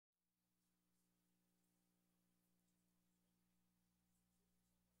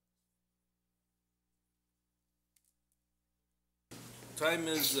time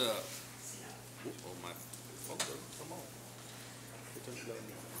is, oh, my phone doesn't come on.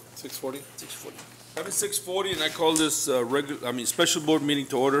 6:40? 6:40. Time is 6:40, and I call this special board meeting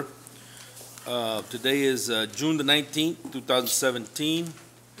to order. Today is June the 19th, 2017,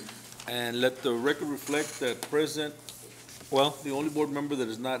 and let the record reflect that present, well, the only board member that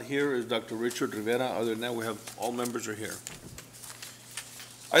is not here is Dr. Richard Rivera. Other than that, we have, all members are here.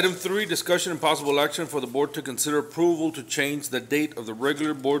 Item 3, discussion and possible action for the board to consider approval to change the date of the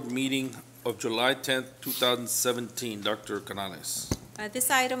regular board meeting of July 10th, 2017. Dr. Canales. This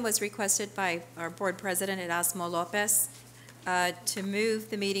item was requested by our board president, Erasmo Lopez, to move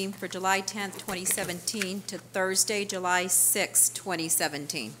the meeting for July 10th, 2017 to Thursday, July 6th,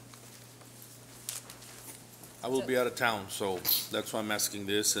 2017. I will be out of town, so that's why I'm asking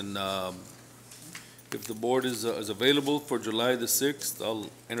this, and if the board is available for July the 6th, I'll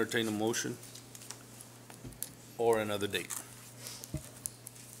entertain a motion or another date.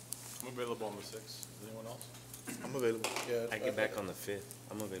 I'm available on the 6th. Anyone else? I'm available. Yeah, I get back on the 5th.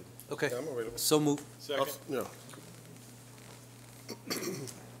 I'm available. Okay. Yeah, I'm available. So move. Second. No.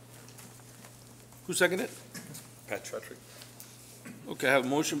 Who seconded it? Patrick. Okay, I have a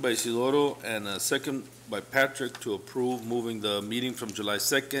motion by Isidoro and a second by Patrick to approve moving the meeting from July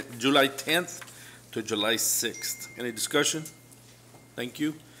 10th to July 6th. Any discussion? Thank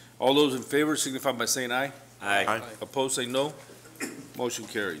you. All those in favor signify by saying aye. Aye. Opposed, say no. Motion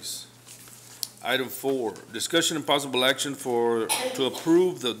carries. Item 4, discussion and possible action to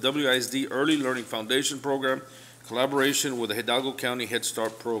approve the WISD Early Learning Foundation Program, collaboration with the Hidalgo County Head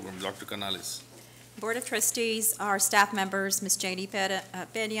Start Program. Dr. Canales. Board of Trustees, our staff members, Ms. Janie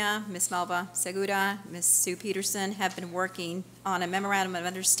Peña, Ms. Melba Segura, Ms. Sue Peterson, have been working on a memorandum of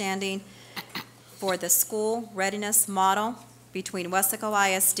understanding for the school readiness model between Weslaco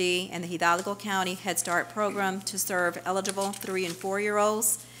ISD and the Hidalgo County Head Start Program to serve eligible 3- and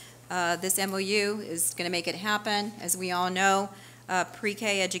 4-year-olds. This MOU is going to make it happen. As we all know,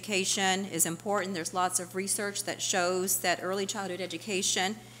 pre-K education is important. There's lots of research that shows that early childhood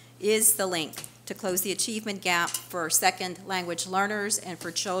education is the link to close the achievement gap for second language learners and for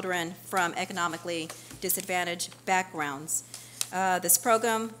children from economically disadvantaged backgrounds. This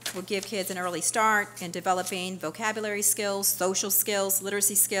program will give kids an early start in developing vocabulary skills, social skills,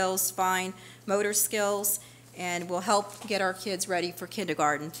 literacy skills, fine motor skills, and will help get our kids ready for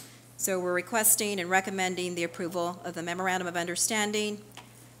kindergarten. So we're requesting and recommending the approval of the Memorandum of Understanding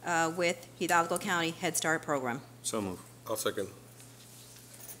with Hidalgo County Head Start Program. So move. I'll second.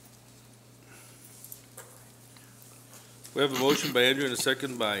 We have a motion by Andrew and a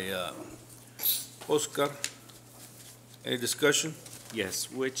second by Oscar. Any discussion?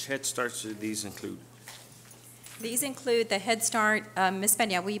 Yes. Which Head Starts do these include? These include the Head Start. Ms.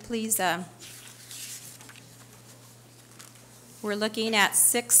 Peña, will you please? We're looking at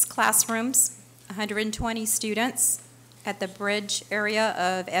 6 classrooms, 120 students at the bridge area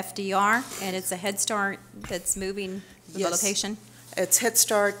of FDR, and it's a Head Start that's moving the location. It's Head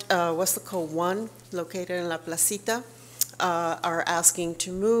Start Weslaco 1, located in La Placita, are asking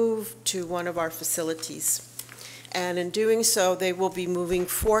to move to one of our facilities. And in doing so, they will be moving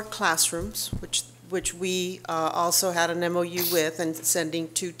 4 classrooms, which we also had an MOU with and sending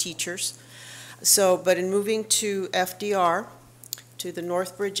 2 teachers. So, but in moving to FDR, to the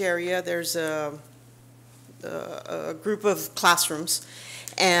North Bridge area, there's a group of classrooms,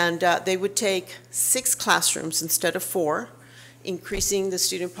 and they would take 6 classrooms instead of 4, increasing the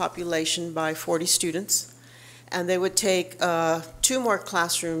student population by 40 students. And they would take 2 more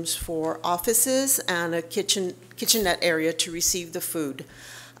classrooms for offices and a kitchenette area to receive the food.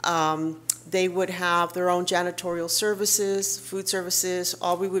 They would have their own janitorial services, food services.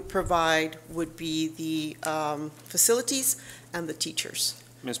 All we would provide would be the facilities and the teachers.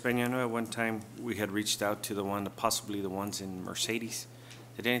 Ms. Peña, I know at one time we had reached out to possibly the ones in Mercedes.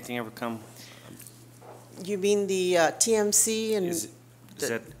 Did anything ever come? You mean the TMC and Is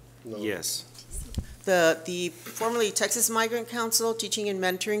that? No. Yes. the formerly Texas Migrant Council, Teaching and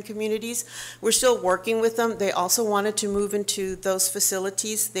Mentoring Communities? We're still working with them. They also wanted to move into those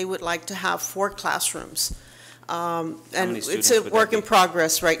facilities. They would like to have 4 classrooms. And it's a work in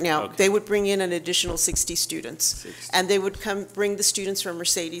progress right now. Okay. They would bring in an additional 60 students. 60. And they would come bring the students from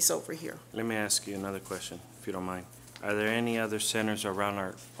Mercedes over here. Let me ask you another question, if you don't mind. Are there any other centers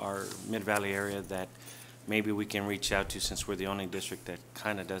around our Mid-Valley area that maybe we can reach out to, since we're the only district that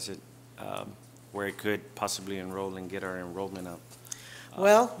kind of does it, where it could possibly enroll and get our enrollment up?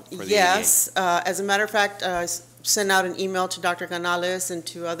 Well, yes. As a matter of fact, I sent out an email to Dr. Canales and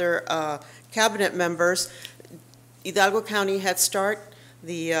to other cabinet members. Hidalgo County Head Start,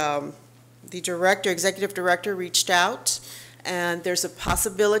 the executive director reached out And there's a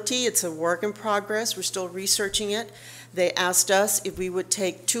possibility, it's a work in progress, we're still researching it. They asked us if we would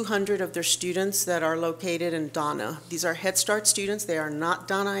take 200 of their students that are located in Donna. These are Head Start students, they are not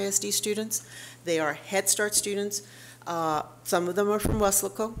Donna ISD students, they are Head Start students. Some of them are from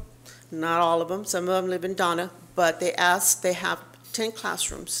Weslaco, not all of them, some of them live in Donna, but they have 10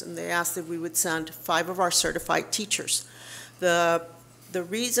 classrooms, and they asked that we would send 5 of our certified teachers. The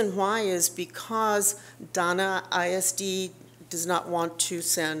reason why is because Donna ISD does not want to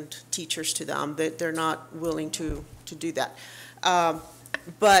send teachers to them. They're not willing to do that.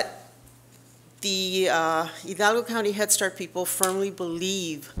 But the Hidalgo County Head Start people firmly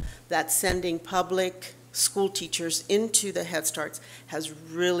believe that sending public school teachers into the Head Starts has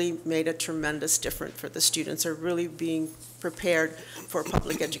really made a tremendous difference for the students. They're really being prepared for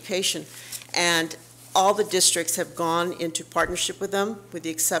public education. And all the districts have gone into partnership with them, with the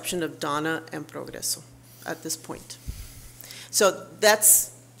exception of Donna and Progreso at this point. So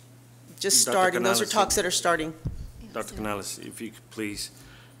that's just Dr. starting. Those are Canales, talks that are starting. Dr. Canales, if you could please,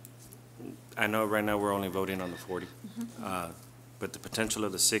 I know right now we're only voting on the 40, but the potential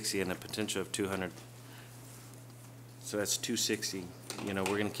of the 60 and the potential of 200, so that's 260. You know,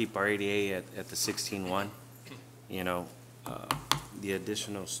 we're going to keep our ADA at the 16.1. You know, the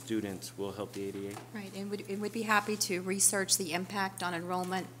additional students will help the ADA. Right, and would be happy to research the impact on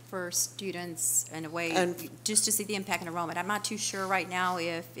enrollment for students in a way, just to see the impact on enrollment. I'm not too sure right now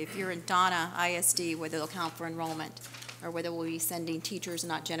if you're in Donna ISD, whether it'll count for enrollment, or whether we'll be sending teachers and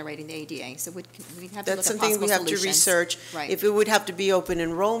not generating the ADA. So we'd have to look That's at something possible we have to solutions. research. Right. If it would have to be open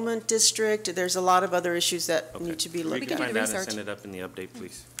enrollment district, there's a lot of other issues that Okay. need to be We looked can at. find out and research. send it up in the update,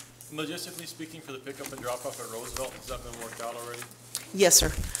 please. Logistically speaking, for the pickup and drop-off at Roosevelt, has that been worked out already? Yes,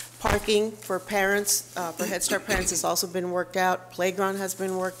 sir. Parking for parents, for Head Start parents has also been worked out. Playground has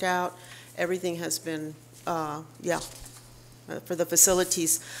been worked out. Everything has been, for the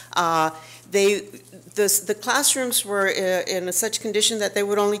facilities. The classrooms were in such condition that they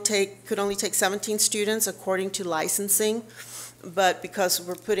could only take 17 students according to licensing. But because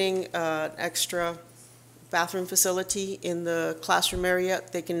we're putting extra bathroom facility in the classroom area,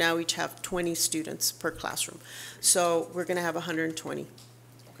 they can now each have 20 students per classroom. So we're going to have 120.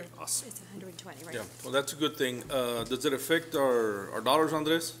 Okay. Awesome. It's 120, right? Yeah, well, that's a good thing. Does it affect our dollars,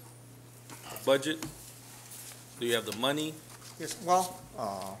 Andres? Budget? Do you have the money? Yes, well,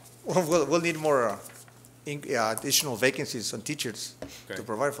 we'll need more additional vacancies on teachers Okay. to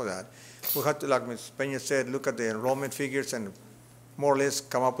provide for that. We'll have to, like Ms. Peña said, look at the enrollment figures and more or less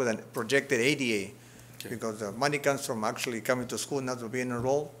come up with a projected ADA, Okay. because the money comes from actually coming to school, not to being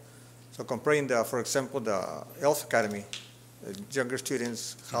enrolled. So comparing for example, the Health Academy, the younger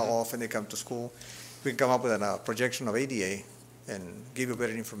students, how often they come to school, we can come up with a projection of ADA and give you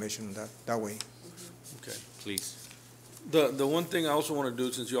better information that way. Okay. Please. The one thing I also want to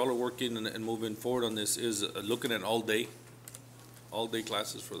do, since you all are working and moving forward on this, is looking at all day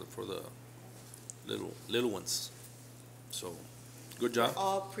classes for the little ones. So, good job.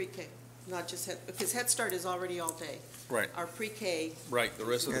 All pre-K, not just because Head Start is already all day. Right. Our pre-K. Right, the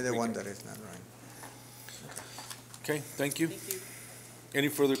rest of Yeah, the. the one that is not right. Okay, thank you. Thank you. Any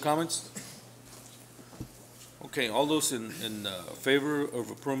further comments? Okay, all those in favor of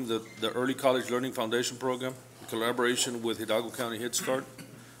approving the Early College Learning Foundation Program, in collaboration with Hidalgo County Head Start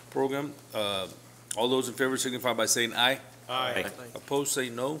Program, all those in favor signify by saying aye. Aye. Opposed, say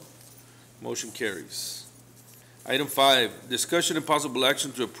no. Motion carries. Item 5, discussion and possible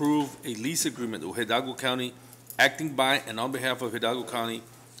action to approve a lease agreement with Hidalgo County, acting by and on behalf of Hidalgo County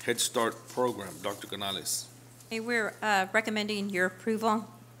Head Start Program. Dr. Canales. Hey, we're recommending your approval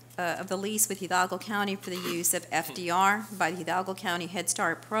of the lease with Hidalgo County for the use of FDR by the Hidalgo County Head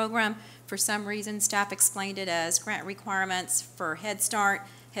Start Program. For some reason, staff explained it as grant requirements for Head Start.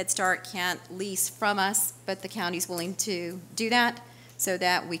 Head Start can't lease from us, but the county's willing to do that so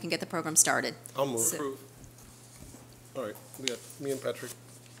that we can get the program started. I'll move. So- Approve. All right, we got me and Patrick.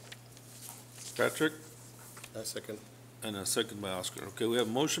 Patrick? I second. And a second by Oscar. Okay, we have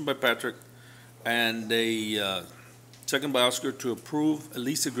a motion by Patrick and a second by Oscar to approve a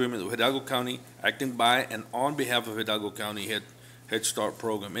lease agreement with Hidalgo County, acting by and on behalf of Hidalgo County Head Start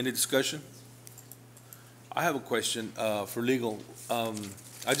Program. Any discussion? I have a question for legal.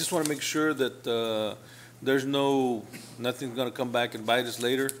 I just want to make sure that there's nothing's going to come back and bite us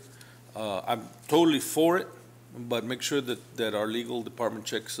later. I'm totally for it, but make sure that our legal department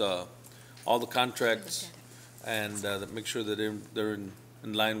checks all the contracts and that make sure that they're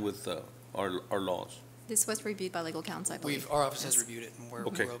in line with our laws. This was reviewed by legal counsel, I believe. Our office has Yes. reviewed it, and we're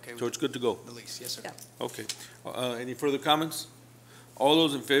Okay, okay so with it's good to go. the lease. Yes, sir. Yeah. Okay. Any further comments? All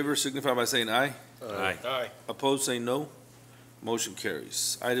those in favor signify by saying aye. Aye. Aye. Opposed, say no. Motion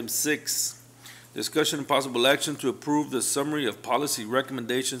carries. Item 6, discussion and possible action to approve the summary of policy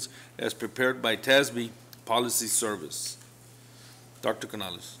recommendations as prepared by TASB Policy Service. Dr.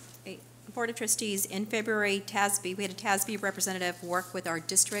 Canales. Board of Trustees, in February, we had a TASB representative work with our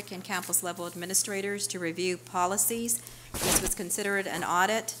district and campus level administrators to review policies. This was considered an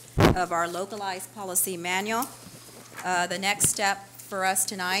audit of our localized policy manual. The next step for us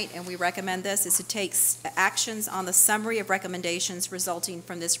tonight, and we recommend this, is to take actions on the summary of recommendations resulting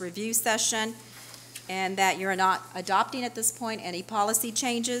from this review session, and that you're not adopting at this point any policy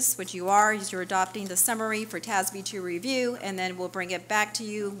changes. What you are is you're adopting the summary for TASB to review, and then we'll bring it back to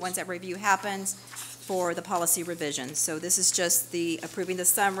you once that review happens for the policy revisions. So this is just the approving the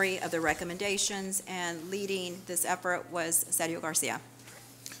summary of the recommendations, and leading this effort was Sergio Garcia.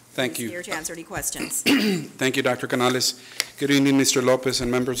 Thank He's you. here to answer any questions. Thank you, Dr. Canales. Good evening, Mr. Lopez and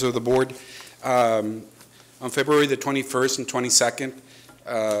members of the board. On February the 21st and 22nd,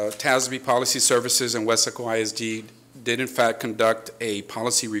 TASB Policy Services and Weslaco ISD did in fact conduct a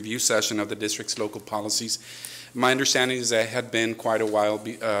policy review session of the district's local policies. My understanding is that it had been quite a while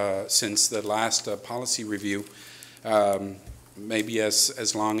since the last policy review, maybe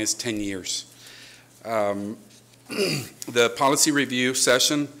as long as 10 years. The policy review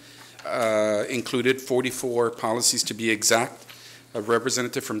session included 44 policies to be exact. A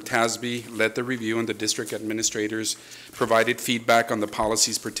representative from TASB led the review, and the district administrators provided feedback on the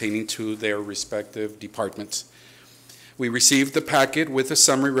policies pertaining to their respective departments. We received the packet with the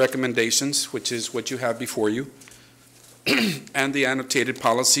summary recommendations, which is what you have before you, and the annotated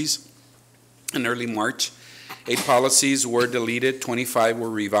policies in early March. 8 policies were deleted, 25 were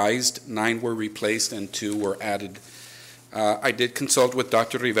revised, 9 were replaced, and 2 were added. I did consult with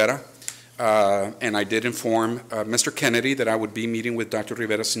Dr. Rivera, and I did inform Mr. Kennedy that I would be meeting with Dr.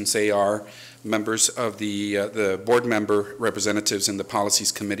 Rivera, since they are members of the board member representatives in the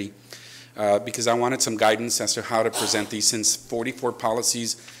Policies Committee, because I wanted some guidance as to how to present these. Since 44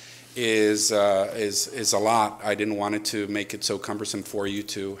 policies is a lot, I didn't want it to make it so cumbersome for you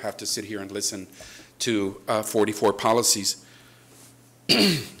to have to sit here and listen to 44 policies.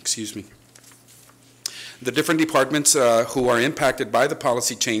 Excuse me. The different departments who are impacted by the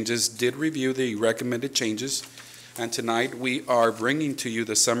policy changes did review the recommended changes, and tonight we are bringing to you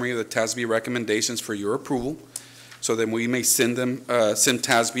the summary of the TASB recommendations for your approval, so that we may send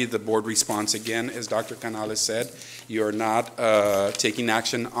TASB the board response. Again, as Dr. Canales said, you are not taking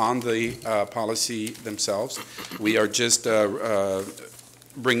action on the policy themselves. We are just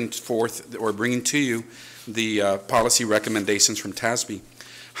bringing forth or bringing to you the policy recommendations from TASB.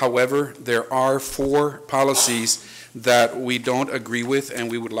 However, there are 4 policies that we don't agree with,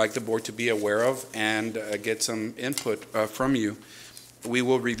 and we would like the board to be aware of and get some input from you. We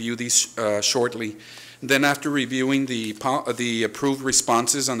will review these shortly. Then, after reviewing the approved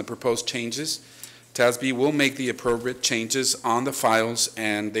responses on the proposed changes, TASB will make the appropriate changes on the files,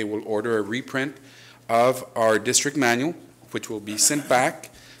 and they will order a reprint of our district manual, which will be sent back,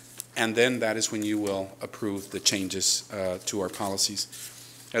 and then that is when you will approve the changes to our policies.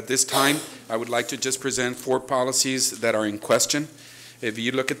 At this time, I would like to just present 4 policies that are in question. If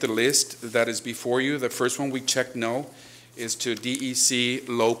you look at the list that is before you, the first one we checked no is to DEC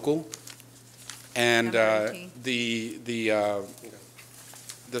local, and the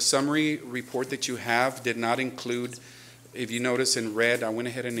summary report that you have did not include. If you notice in red, I went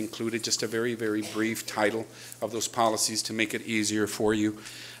ahead and included just a very, very brief title of those policies to make it easier for you.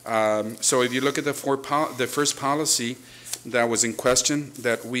 So if you look at the first policy that was in question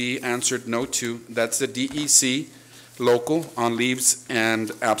that we answered no to, that's the DEC local on leaves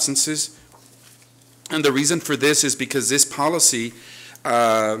and absences. And the reason for this is because this policy,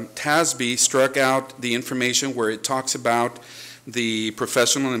 TASB struck out the information where it talks about the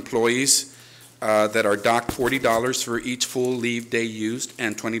professional employees that are docked $40 for each full leave day used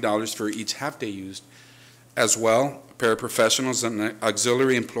and $20 for each half day used. As well, paraprofessionals and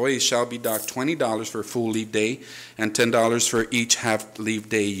auxiliary employees shall be docked $20 for a full leave day and $10 for each half leave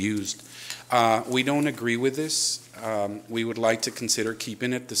day used. We don't agree with this. We would like to consider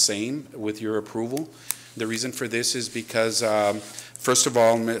keeping it the same with your approval. The reason for this is because, first of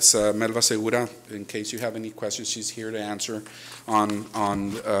all, Ms. Melva Segura, in case you have any questions, she's here to answer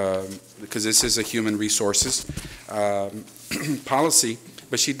because this is a human resources policy,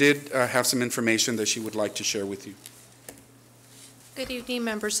 but she did have some information that she would like to share with you. Good evening,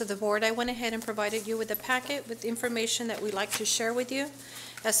 members of the board. I went ahead and provided you with a packet with information that we'd like to share with you.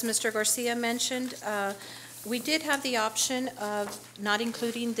 As Mr. Garcia mentioned, we did have the option of not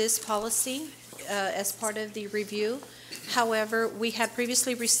including this policy as part of the review. However, we had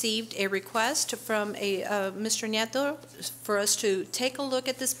previously received a request from Mr. Nieto for us to take a look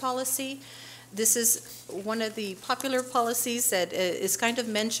at this policy. This is one of the popular policies that is kind of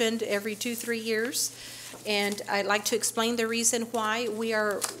mentioned every 2-3 years. And I'd like to explain the reason why. We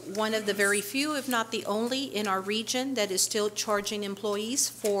are one of the very few, if not the only, in our region that is still charging employees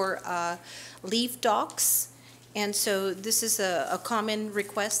for leave docs. And so this is a common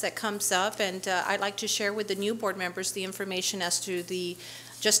request that comes up, and I'd like to share with the new board members the information as to the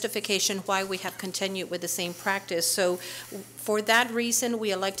justification why we have continued with the same practice. So for that reason,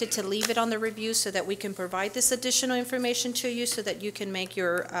 we elected to leave it on the review so that we can provide this additional information to you so that you can make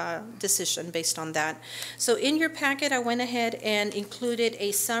your decision based on that. So in your packet, I went ahead and included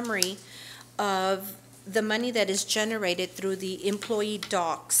a summary of the money that is generated through the employee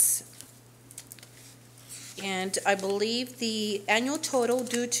docs. And I believe the annual total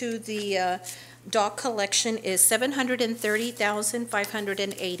due to the doc collection is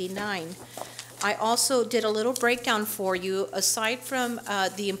 $730,589. I also did a little breakdown for you. Aside from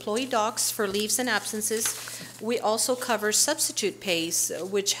the employee docs for leaves and absences, we also cover substitute pays,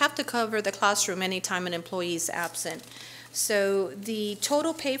 which have to cover the classroom anytime an employee is absent. So the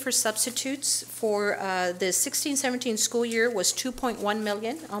total pay for substitutes for the 16-17 school year was $2.1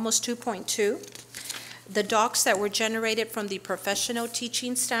 million, almost 2.2. The docs that were generated from the professional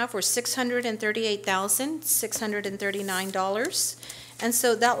teaching staff were $638,639. And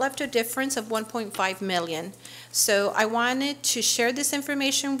so that left a difference of $1.5 million. So I wanted to share this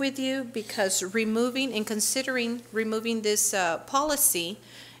information with you because considering removing this policy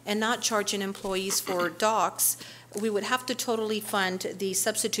and not charging employees for docs, we would have to totally fund the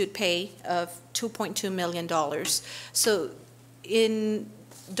substitute pay of $2.2 million. So in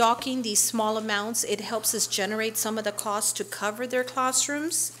docking these small amounts, it helps us generate some of the costs to cover their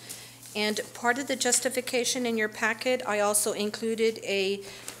classrooms. And part of the justification in your packet, I also included a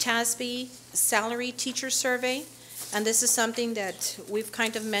TASB salary teacher survey. And this is something that we've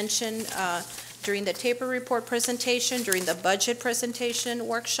kind of mentioned during the taper report presentation, during the budget presentation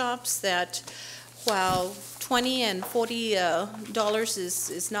workshops, that while $20 and $40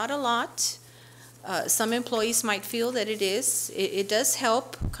 is not a lot, some employees might feel that it is. It does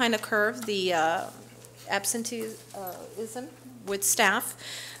help kind of curb the absenteeism with staff.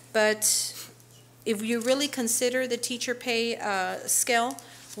 But if you really consider the teacher pay scale,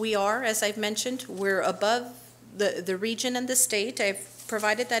 we are, as I've mentioned, we're above the region and the state. I've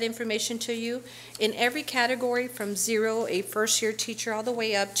provided that information to you. In every category from 0, a first-year teacher, all the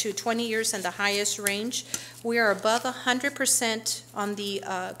way up to 20 years and the highest range, we are above 100% on the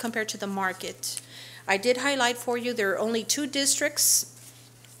compared to the market. I did highlight for you there are only 2 districts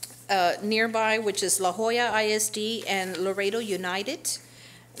nearby, which is La Jolla ISD and Laredo United,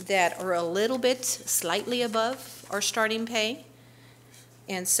 that are a little bit slightly above our starting pay.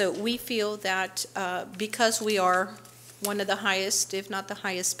 And so we feel that because we are one of the highest, if not the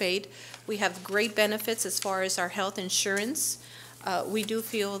highest paid, we have great benefits as far as our health insurance. We do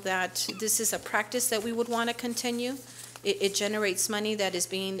feel that this is a practice that we would want to continue. It generates money that is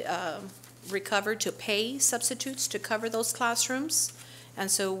being recovered to pay substitutes to cover those classrooms.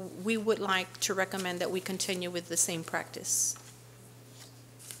 And so we would like to recommend that we continue with the same practice.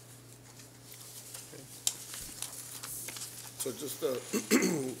 So just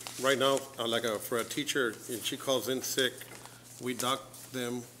right now, for a teacher, if she calls in sick, we dock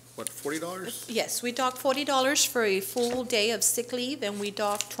them, what, $40? Yes, we dock $40 for a full day of sick leave, and we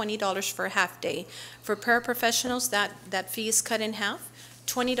dock $20 for a half day. For paraprofessionals, that fee is cut in half,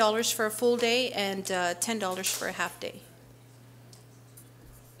 $20 for a full day and $10 for a half day.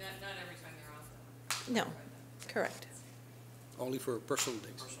 Not every time they're off. No, correct. Only for personal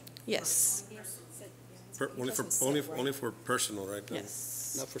days? Yes. Only for personal, right?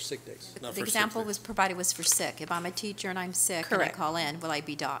 Yes. Not for sick days? Not The for sick example days. was provided was for sick. If I'm a teacher and I'm sick and I Correct. call in, will I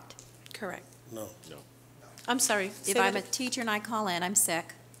be docked? Correct. No. I'm sorry. If I'm a teacher and I call in, I'm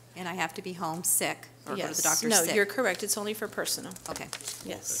sick, and I have to be home sick, or go to the doctor No, sick. you're correct. It's only for personal. Okay.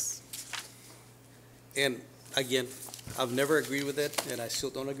 Yes. And again, I've never agreed with it, and I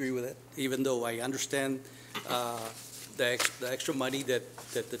still don't agree with it, even though I understand the extra money that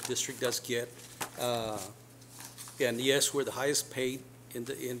the district does get. And yes, we're the highest paid in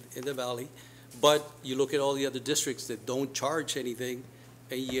the valley, but you look at all the other districts that don't charge anything,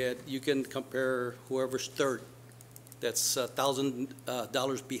 and yet you can compare whoever's third. That's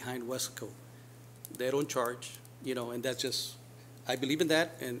 $1,000 behind Weslaco. They don't charge, and that's just, I believe in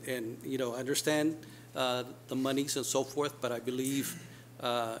that, and I understand the monies and so forth, but I believe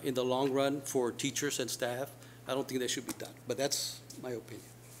in the long run for teachers and staff, I don't think they should be done. But that's my opinion.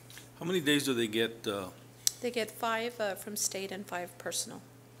 How many days do they get They get 5 from state and 5 personal.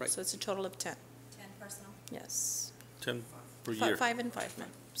 Right. So it's a total of 10. 10 personal. Yes. 10 per year. 5 and 5, ma'am.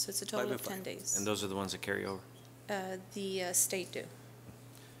 So it's a total 5 of and 10 5. days. And those are the ones that carry over. The state do.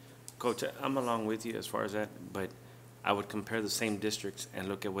 Coach, I'm along with you as far as that, but I would compare the same districts and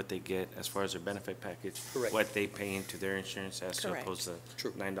look at what they get as far as their benefit package. Correct. What they pay into their insurance as Correct. opposed to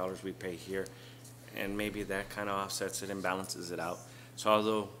True. $9 we pay here. And maybe that kind of offsets it and balances it out. So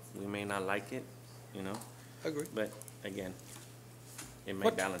although we may not like it, you know, Agree. but again, it may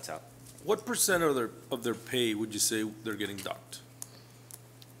What- balance out. What percent of their pay would you say they're getting docked?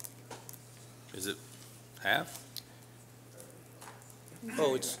 Is it half?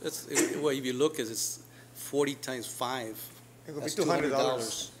 Oh, well, if you look, it's 40 times 5. It could be That's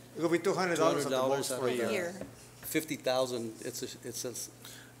 $200. It could be $200 at the most $200 for a year. Year. 50,000, it's a,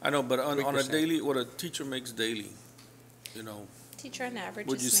 I know, but on a 3%. daily, what a teacher makes daily, you know, Teacher on average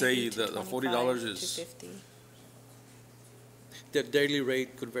Would you is say maybe the $40 $225 is- to $50. the daily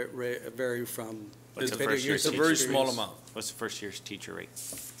rate could vary from. What's the depending on first years year's it's a of very teacher small experience. amount. What's the first year's teacher rate?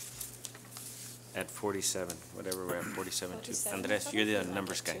 At 47, whatever we're at, 47 too. 47, Andres, you're the probably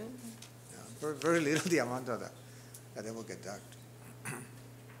numbers guy. too. Very, very little the amount of that they will get docked.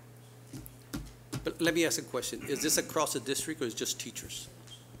 But let me ask a question. Is this across the district or is it just teachers?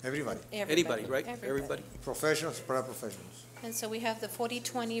 Everybody, Anybody, right? Everybody? professionals, paraprofessionals. And so we have the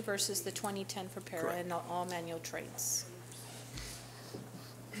 40-20 versus the 20-10 for para Correct. and all manual trades.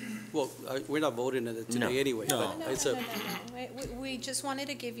 Well, we're not voting on it No. today anyway. No. but it's a, We just wanted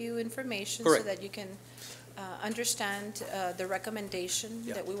to give you information so Correct. that you can understand the recommendation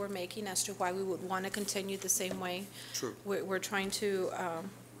Yeah. that we were making as to why we would want to continue the same way. True. We're trying to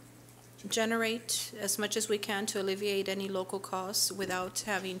generate as much as we can to alleviate any local costs without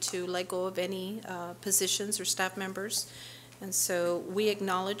having to let go of any positions or staff members. And so we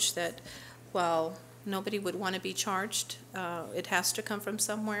acknowledge that while nobody would want to be charged, it has to come from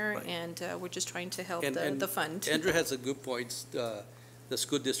somewhere, Right. and we're just trying to help And- the fund. Andrew has a good point. The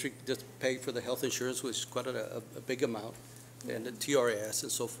school district just paid for the health insurance, which is quite a big amount, and the TRS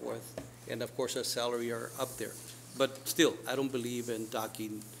and so forth. And of course, our salary are up there. But still, I don't believe in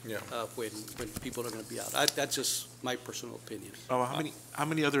docking Yeah. when people are going to be out. That's just my personal opinion. Oh, how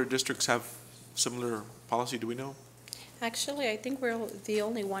many other districts have similar policy, do we know? Actually, I think we're the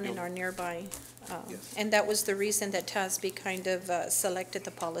only one in our nearby. And that was the reason that TASB kind of selected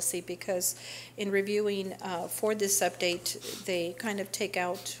the policy, because in reviewing for this update, they kind of take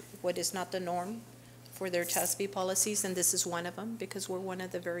out what is not the norm for their TASB policies, and this is one of them, because we're one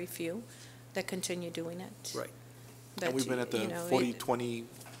of the very few that continue doing it. Right. But, And we've been at you the know, 40-20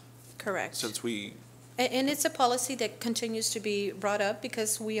 Correct. since we, And it's a policy that continues to be brought up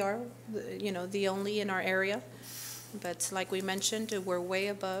because we are, you know, the only in our area. But like we mentioned, we're way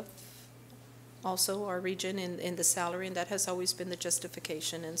above also our region in the salary, and that has always been the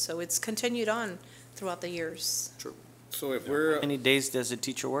justification. And so it's continued on throughout the years. So if we're, How many days does a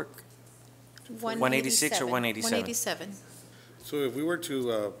teacher work? 186 or 187? 187. so if we were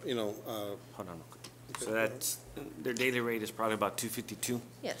to, Hold on. So that's, their daily rate is probably about 252.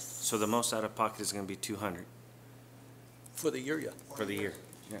 Yes. So the most out of pocket is going to be 200 For the year, yeah. for the year.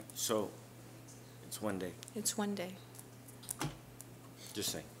 Yeah. So it's one day, It's one day. just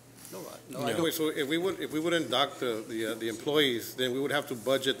saying. No, I anyway, so if we wouldn't dock the employees, then we would have to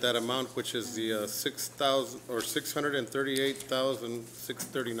budget that amount, which is the 6,000 or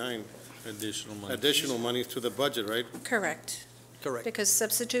 638,639 Additional money. additional monies to the budget, right? Correct. Correct. Because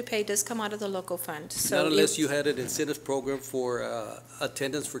substitute pay does come out of the local fund. So Not unless if- you had an incentive program for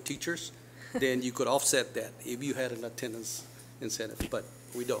attendance for teachers, then you could offset that if you had an attendance incentive, but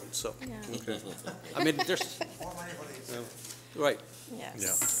we don't, so. Yeah. I mean, there's, right,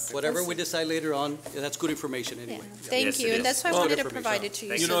 Yes. whatever we decide later on, that's good information Yeah. anyway. Thank Yes, you, it and is. that's why I Well, wanted to information. provide it to you.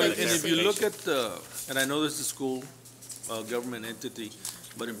 Thank You so know, that and you if see. you look at, and I know this is a school, government entity,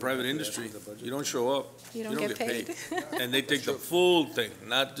 but in private industry, you don't show up. You don't get paid. And they take the full thing,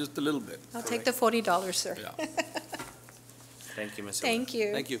 not just a little bit. I'll take the $40, sir. Yeah. Thank you, Ms. Silva. Thank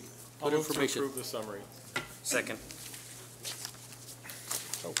you. Thank you. I'll Good move to information. approve the summary. Second.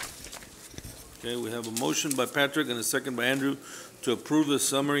 Okay, we have a motion by Patrick and a second by Andrew to approve the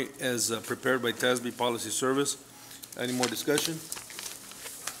summary as prepared by TASB Policy Service. Any more discussion?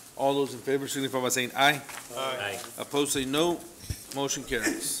 All those in favor signify by saying aye. Aye. Opposed, say no. Motion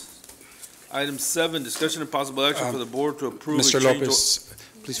carries. Item 7, discussion and possible action for the board to approve. Mr. exchange Lopez,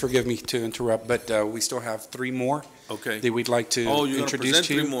 please forgive me to interrupt, but we still have 3 more Okay. that we'd like to Oh, you're gonna introduce present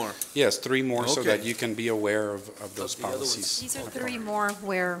to you. 3 more. Yes, 3 more, so that Okay. you can be aware of those the other ones. policies. These are 3 more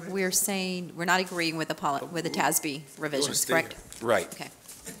where we're saying, we're not agreeing with the TASB revisions, stay correct? Right. Okay.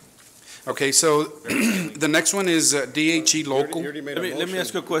 Okay, so the next one is DHE local. You already made a Let me motion.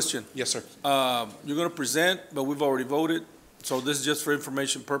 ask you a question. Yes, sir. You're gonna present, but we've already voted, so this is just for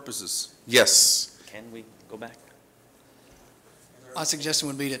information purposes. Yes. Can we go back? My suggestion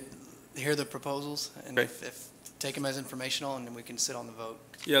would be to hear the proposals, and Okay. if take them as informational, and then we can sit on the vote.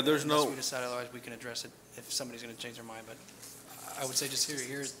 Yeah, there's Unless no, we decide otherwise, we can address it if somebody's going to change their mind, but I would say just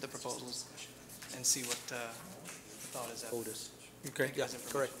hear the proposals and see what the thought is. okay, Yeah,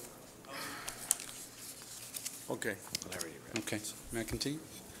 correct. okay. Okay, may I continue?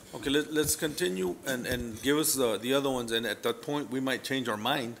 Okay, let's continue and give us the other ones, and at that point, we might change our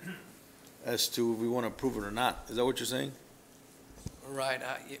mind as to if we want to approve it or not. Is that what you're saying? Right,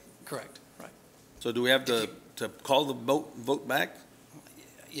 correct, right. So do we have to call the vote back?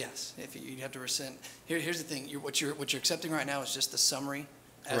 Yes, if you have to rescind. Here's the thing, what you're accepting right now is just the summary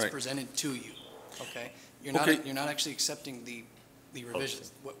as Right. presented to you, okay? Okay. You're not actually accepting the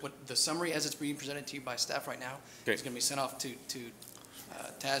revisions. What the summary as it's being presented to you by staff right now Okay. is going to be sent off to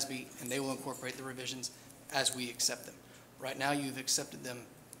TASB, and they will incorporate the revisions as we accept them. Right now, you've accepted them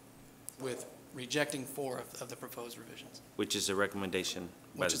with rejecting 4 of the proposed revisions, Which is a recommendation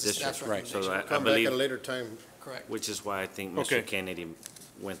by which the is the staff's district. So recommendation. I Come back at a believe, later time. Correct. which is why I think Okay. Mr. Kennedy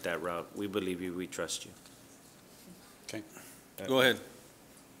went that route. We believe you, we trust you. Go ahead.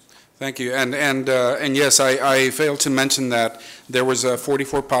 Thank you. And yes, I failed to mention that there was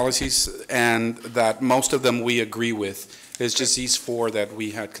 44 policies and that most of them we agree with. It's just these 4 that we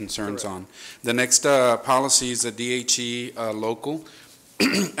had concerns on. The next policy is the DHE local,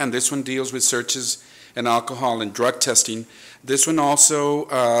 and this one deals with searches and alcohol and drug testing. This one also,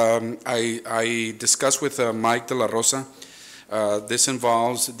 I discussed with Mike De La Rosa. This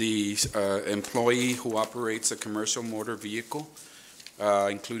involves the employee who operates a commercial motor vehicle,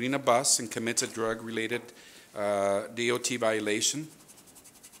 including a bus, and commits a drug-related DOT violation.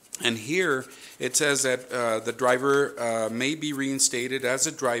 And here, it says that the driver may be reinstated as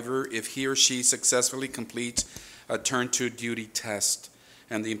a driver if he or she successfully completes a turn-to-duty test.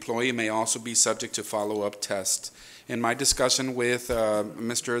 And the employee may also be subject to follow-up tests. In my discussion with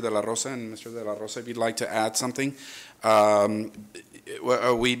Mr. De La Rosa, and Mr. De La Rosa, if you'd like to add something,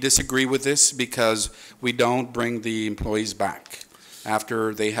 we disagree with this because we don't bring the employees back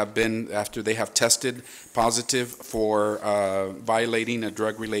after they have tested positive for violating a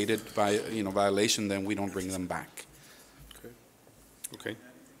drug-related violation. Then we don't bring them back. Okay.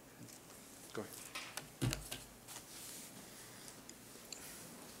 Go ahead.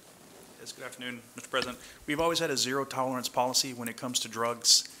 Yes, good afternoon, Mr. President. We've always had a zero tolerance policy when it comes to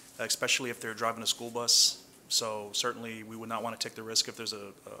drugs, especially if they're driving a school bus. So certainly, we would not want to take the risk if there's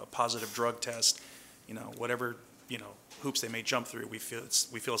a positive drug test, whatever, hoops they may jump through. We feel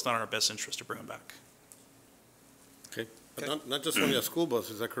it's not in our best interest to bring them back. Okay. But not just only a school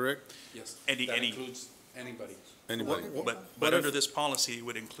bus, is that correct? Yes. That includes anybody. Anybody? But under this policy, it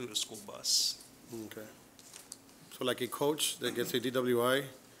would include a school bus. Okay. So like a coach that gets a DWI,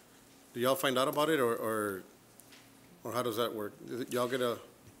 do y'all find out about it, or how does that work? Y'all get a,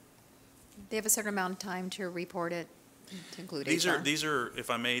 They have a certain amount of time to report it, to include These HR. are, if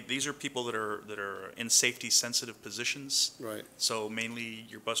I may, these are people that are in safety-sensitive positions. right, So mainly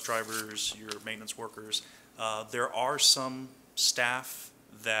your bus drivers, your maintenance workers. There are some staff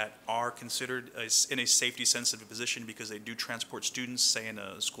that are considered in a safety-sensitive position because they do transport students, say in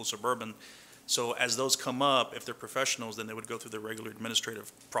a school suburban. So as those come up, if they're professionals, then they would go through the regular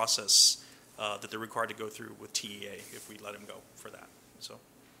administrative process that they're required to go through with TEA if we let them go for that. So,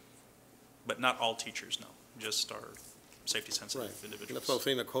 but not all teachers, no, just our safety-sensitive right. individuals. That's what I was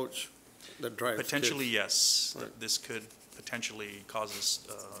saying, a coach that drives kids. Potentially, yes. Right. This could potentially cause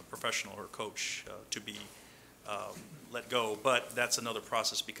a professional or coach to be let go, but that's another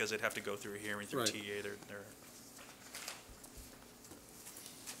process because they'd have to go through a hearing through Right. TEA.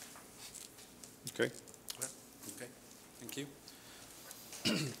 Okay. Okay, thank you.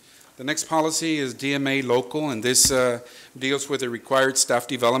 The next policy is DMA local, and this deals with the required staff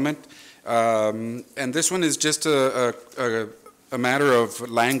development. And this one is just a matter of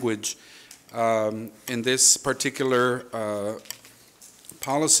language. In this particular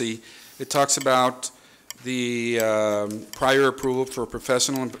policy, it talks about the prior approval for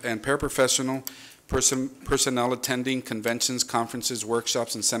professional and paraprofessional personnel attending conventions, conferences,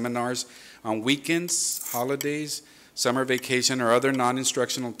 workshops, and seminars on weekends, holidays, summer vacation, or other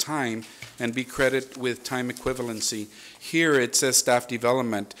non-instructional time, and be credited with time equivalency. Here it says staff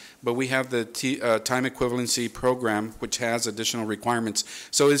development, but we have the time equivalency program, which has additional requirements.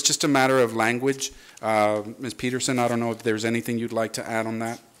 So it's just a matter of language. Ms. Peterson, I don't know if there's anything you'd like to add on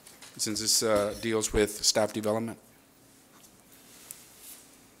that, since this deals with staff development.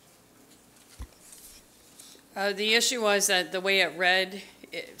 The issue was that the way it read,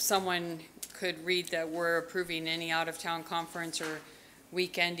 someone could read that we're approving any out-of-town conference or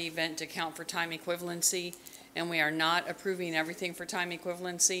weekend event to count for time equivalency, and we are not approving everything for time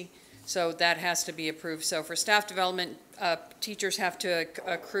equivalency, so that has to be approved. So for staff development, teachers have to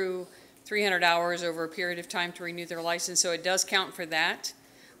accrue 300 hours over a period of time to renew their license, so it does count for that,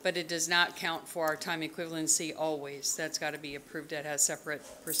 but it does not count for our time equivalency always. That's got to be approved. That has separate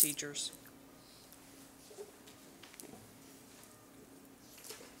procedures.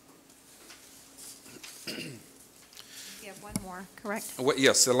 We have one more, correct?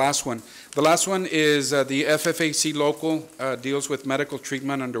 Yes, the last one. The last one is the FFAC local deals with medical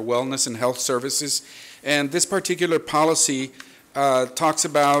treatment under wellness and health services. And this particular policy talks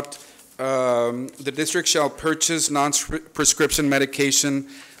about the district shall purchase non-prescription medication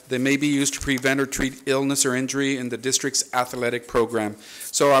that may be used to prevent or treat illness or injury in the district's athletic program.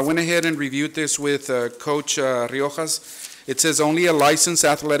 So I went ahead and reviewed this with Coach Riojas. It says only a licensed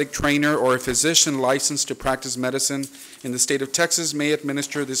athletic trainer or a physician licensed to practice medicine in the state of Texas may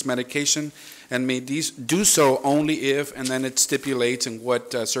administer this medication and may do so only if, and then it stipulates in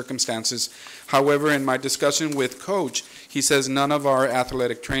what circumstances. However, in my discussion with Coach, he says none of our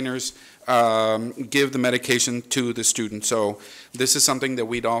athletic trainers give the medication to the student. So this is something that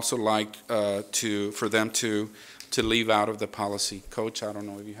we'd also like for them to leave out of the policy. Coach, I don't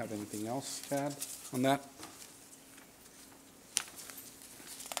know if you have anything else to add on that?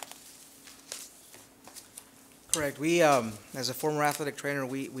 Correct. We, as a former athletic trainer,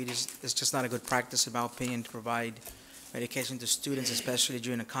 it's just not a good practice, in my opinion, to provide medication to students, especially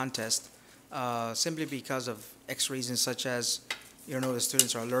during a contest, simply because of X reasons, such as, you know, the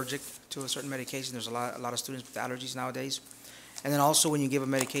students are allergic to a certain medication. There's a lot of students with allergies nowadays. And then also, when you give a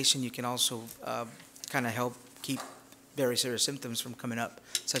medication, you can also kind of help keep very serious symptoms from coming up,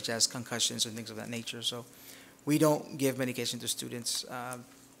 such as concussions and things of that nature. So we don't give medication to students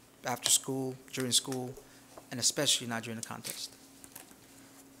after school, during school, and especially not during the contest.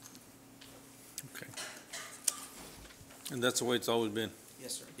 Okay. And that's the way it's always been?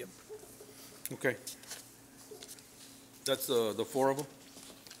 Yes, sir. Yep. Okay. That's the four of them?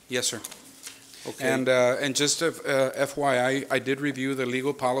 Yes, sir. Okay. And just FYI, I did review the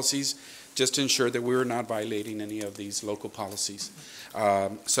legal policies just to ensure that we were not violating any of these local policies.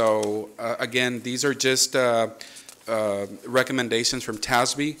 Again, these are just recommendations from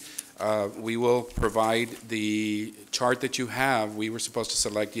TASB. We will provide the chart that you have. We were supposed to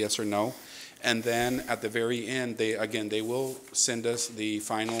select yes or no. And then at the very end, they will send us the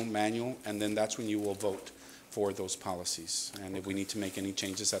final manual, and then that's when you will vote for those policies. And if we need to make any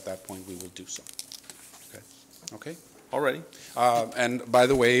changes at that point, we will do so. Okay? Okay? Alrighty. And by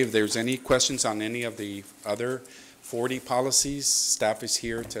the way, if there's any questions on any of the other 40 policies, staff is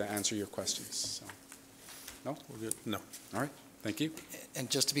here to answer your questions. So. No? We're good. No. All right. Thank you. And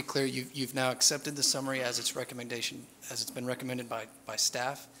just to be clear, you've now accepted the summary as its been recommended by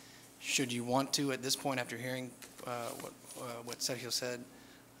staff. Should you want to, at this point, after hearing what Sergio said,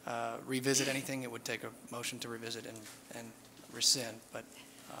 revisit anything, it would take a motion to revisit and rescind. But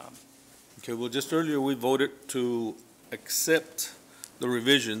okay. Well, just earlier we voted to accept the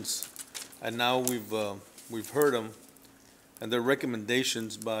revisions, and now we've heard them, and they're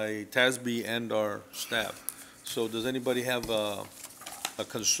recommendations by TASB and our staff. So does anybody have a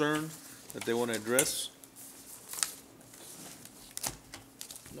concern that they want to address?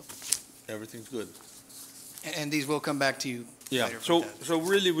 No. Everything's good. And these will come back to you. Yeah. Later So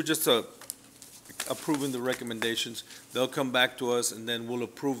really, we're just approving the recommendations. They'll come back to us, and then we'll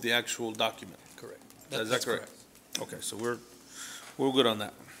approve the actual document. Correct. Is that That's correct? Okay. So we're good on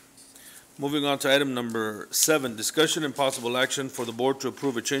that. Moving on to item number 7, discussion and possible action for the board to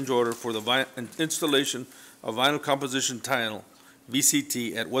approve a change order for the installation of vinyl composition tile,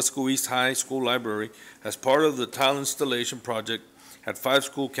 VCT, at Weslaco East High School Library as part of the tile installation project at 5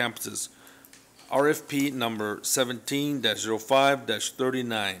 school campuses. RFP number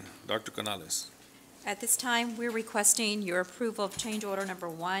 17-05-39. Dr. Canales. At this time, we're requesting your approval of change order number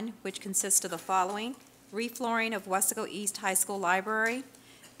 1, which consists of the following: reflooring of Weslaco East High School Library.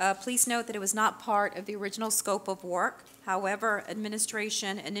 Please note that it was not part of the original scope of work. However,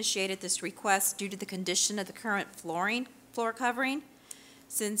 administration initiated this request due to the condition of the current floor covering.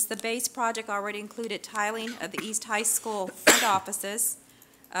 Since the base project already included tiling of the East High School front offices,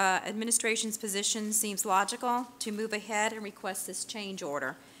 administration's position seems logical to move ahead and request this change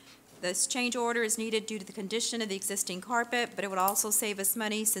order. This change order is needed due to the condition of the existing carpet, but it would also save us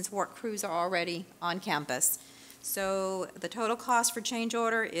money since work crews are already on campus. So the total cost for change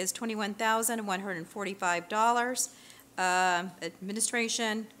order is $21,145.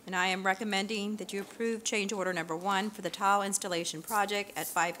 Administration, and I am recommending that you approve change order number 1 for the tile installation project at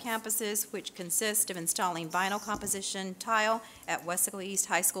 5 campuses, which consist of installing vinyl composition tile at Weslaco East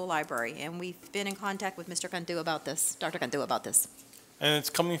High School Library. And we've been in contact with Mr. Cantu about this, Dr. Cantu about this. And it's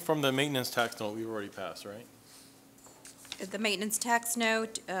coming from the maintenance tax note we've already passed, right? The maintenance tax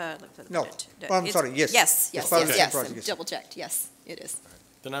note, No. Oh, I'm sorry, yes. Yes, It's part of the same yes, project, yes. double checked, yes, it is.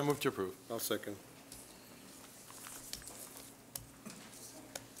 Then I move to approve. I'll second.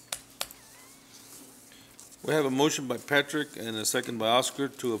 We have a motion by Patrick and a second by Oscar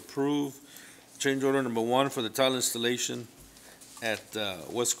to approve change order number 1 for the tile installation at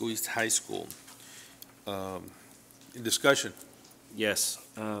Weslaco East High School. Discussion. Yes.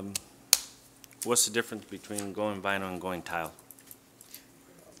 What's the difference between going vinyl and going tile?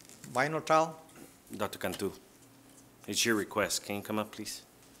 Vinyl tile? Dr. Cantu, it's your request. Can you come up, please?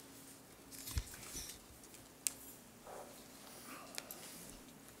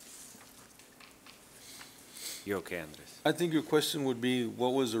 You're okay, Andres. I think your question would be,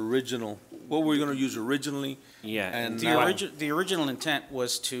 what was original, what were we gonna use originally? Yeah. And The now, the original intent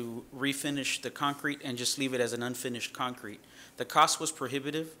was to refinish the concrete and just leave it as an unfinished concrete. The cost was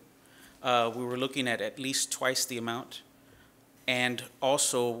prohibitive. We were looking at least twice the amount, and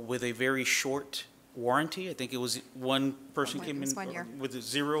also with a very short warranty. I think it was one person It came was in 1 year. with a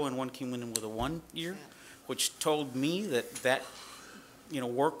 0 and one came in with a 1 year, which told me that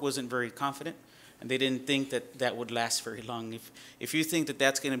work wasn't very confident, and they didn't think that would last very long. If you think that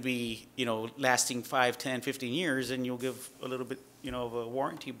that's going to be, lasting 5, 10, 15 years, then you'll give a little bit, of a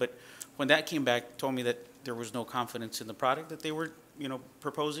warranty. But when that came back, told me that there was no confidence in the product that they were,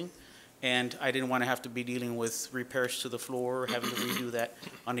 proposing. And I didn't want to have to be dealing with repairs to the floor, having to redo that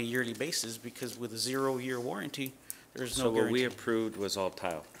on a yearly basis, because with a 0-year warranty, there's no So what guarantee. we approved was all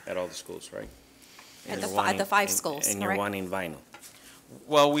tile at all the schools, right? At And the you're fi- at the wanting- 5 schools, And you're correct? wanting vinyl.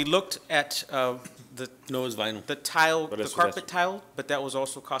 Well, we looked at no, it's vinyl. the tile, But the that's- carpet tile, but that was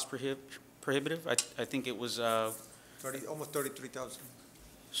also cost prohibitive. I think it was, Almost 33,000.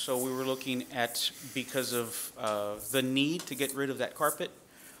 so we were looking at, because of the need to get rid of that carpet,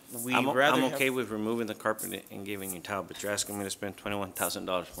 we'd I'm rather have. okay with removing the carpet and giving you tile, but you're asking me to spend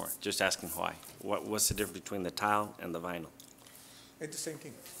 $21,000 more. Just asking why. What's the difference between the tile and the vinyl? It's the same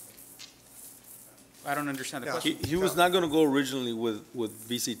thing. I don't understand the Yeah. question. He was not gonna go originally with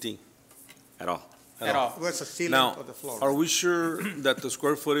VCT. At all? At all. Well, it's a sealant Now, of the floor. are we sure that the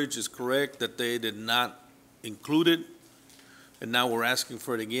square footage is correct, that they did not include it, and now we're asking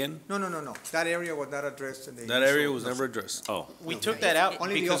for it again? No. That area was not addressed in the. That area initial- was never addressed. Oh. We took that out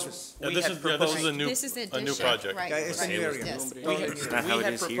Only the because office. Yeah, we this had is proposed. a new, This is a new addition, project. right, Yeah, it's a new right, area. yes. We It's not how it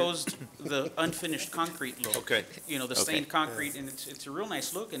had is here. proposed the unfinished concrete look. Okay. The stained concrete, and it's a real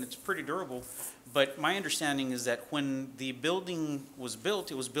nice look, and it's pretty durable. But my understanding is that when the building was built,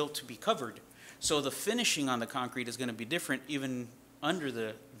 it was built to be covered. So the finishing on the concrete is gonna be different even under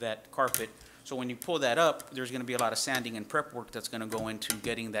that carpet. So when you pull that up, there's gonna be a lot of sanding and prep work that's gonna go into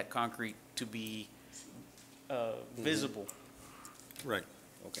getting that concrete to be visible. Right.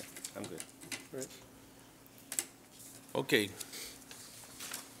 Okay, I'm good. Okay.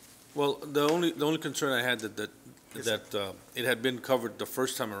 Well, the only concern I had that it had been covered the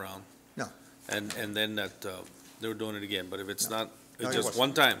first time around. No. And then that they were doing it again, but if it's not, No, it's it just wasn't.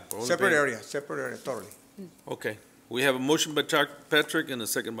 one time. We're only Separate paying- area, totally. Okay. We have a motion by Patrick and a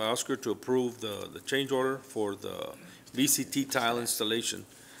second by Oscar to approve the change order for the VCT tile installation.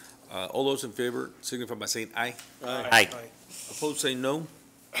 All those in favor signify by saying aye. Aye. Opposed, say no.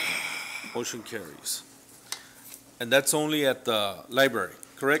 Motion carries. And that's only at the library,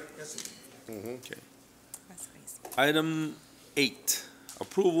 correct? Yes, sir. Okay. Item 8,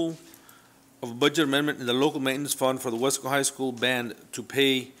 approval of budget amendment in the local maintenance fund for the Weslaco High School band to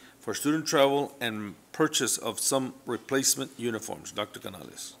pay for student travel and purchase of some replacement uniforms. Dr.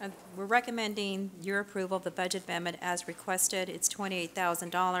 Canales. We're recommending your approval of the budget amendment as requested. It's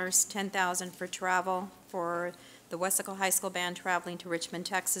 $28,000, $10,000 for travel for the Weslaco High School band traveling to Richmond,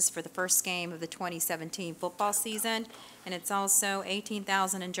 Texas for the first game of the 2017 football season. And it's also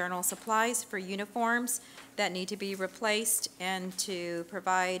 $18,000 in general supplies for uniforms that need to be replaced and to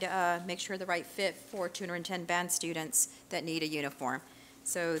provide, make sure the right fit for 210 band students that need a uniform.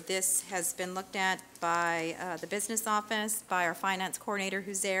 So this has been looked at by the business office, by our finance coordinator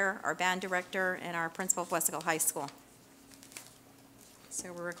who's there, our band director, and our principal of Weslaco High School.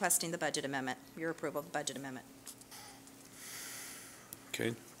 So we're requesting the budget amendment, your approval of the budget amendment.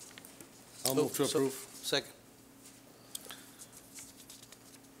 Okay. I'll move to approve. Second.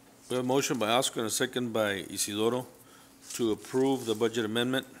 We have a motion by Oscar and a second by Isidoro to approve the budget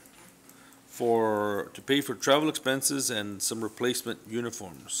amendment to pay for travel expenses and some replacement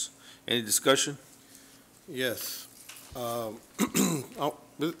uniforms. Any discussion? Yes. I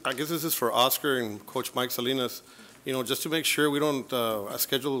guess this is for Oscar and Coach Mike Salinas. You know, just to make sure we don't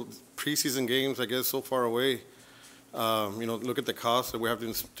schedule preseason games, I guess, so far away. You know, look at the cost that we have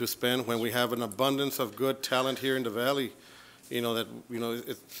to spend when we have an abundance of good talent here in the Valley. You know, that, you know,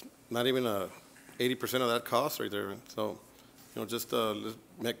 it's not even 80% of that cost right there. So, you know, just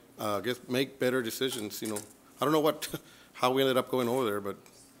let's make better decisions, you know. I don't know how we ended up going over there, but.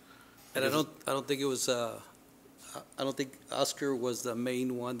 And I don't think it was, I don't think Oscar was the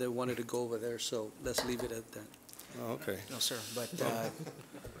main one that wanted to go over there, so let's leave it at that. Oh, okay. No, sir, but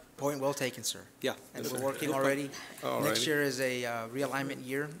point well taken, sir. Yeah. And we're working already. Alrighty. Next year is a realignment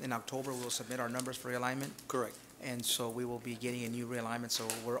year. In October, we'll submit our numbers for realignment. Correct. And so we will be getting a new realignment, so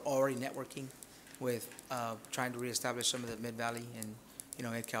we're already networking with trying to reestablish some of the Mid-Valley and, you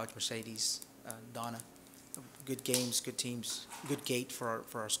know, Ed Couch, Mercedes, Donna. Good games, good teams, good gate for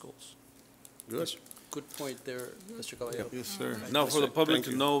our schools. Good. Good point there, Mr. Caballero. Yes, sir. Now, for the public Thank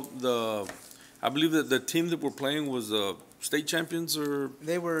to you. know, I believe that the team that we're playing was state champions, or?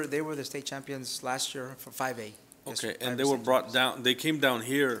 They were the state champions last year for 5A. Yes, sir. Okay, and 5A they were state brought champions. down, they came down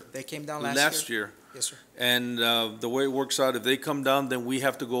here They came down last year. Yes, sir. And the way it works out, if they come down, then we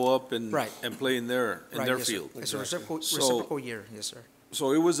have to go up and Right. play in their Right, yes, sir. field. It's a reciprocal So- year, yes, sir.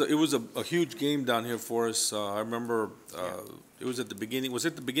 So it was a huge game down here for us. I remember it was at the beginning. Was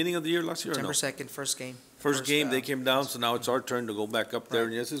it the beginning of the year last year? Or no? September 2nd, first game. First game, they came down, so now it's our turn to go back up there.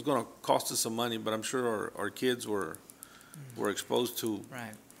 And yes, it's going to cost us some money, but I'm sure our kids were exposed to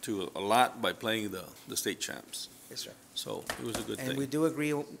Right. a lot by playing the state champs. Yes, sir. So it was a good And thing. we do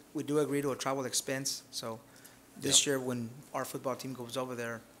agree to a travel expense, so this year when our football team goes over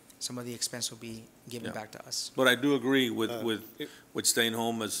there, some of the expense will be given Yeah. back to us. But I do agree with staying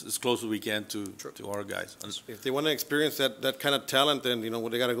home as close as we can to our guys. If they want to experience that kind of talent, then, you know,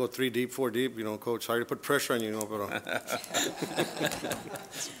 they got to go 3 deep, 4 deep, you know, Coach. Sorry to put pressure on you, you know, but.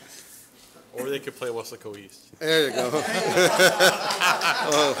 Or they could play Weslaco East. There you go.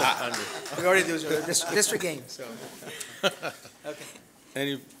 We already do district game, so. Okay.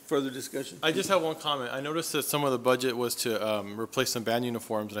 Any further discussion? I just have one comment. I noticed that some of the budget was to replace some band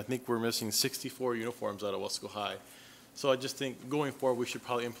uniforms, and I think we're missing 64 uniforms out of Weslaco High. So I just think going forward, we should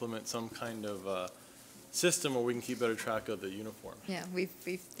probably implement some kind of system where we can keep better track of the uniform. Yeah,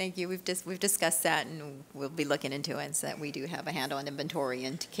 thank you. We've discussed that, and we'll be looking into it, so that we do have a handle on inventory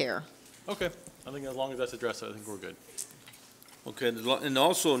and care. Okay. I think as long as that's addressed, I think we're good. Okay, and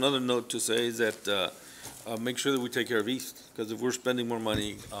also another note to say is that make sure that we take care of East, because if we're spending more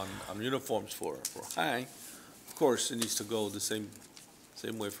money on uniforms for high, of course, it needs to go the same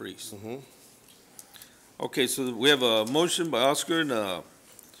way for East. Okay, so we have a motion by Oscar and a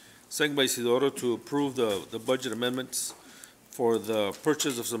second by Isidoro to approve the budget amendments for the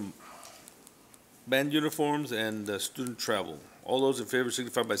purchase of some band uniforms and student travel. All those in favor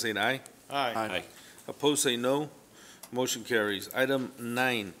signify by saying aye. Aye. Opposed, say no. Motion carries. Item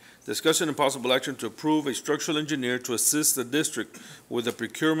 9, discussion and possible action to approve a structural engineer to assist the district with the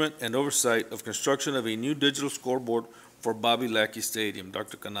procurement and oversight of construction of a new digital scoreboard for Bobby Lackey Stadium.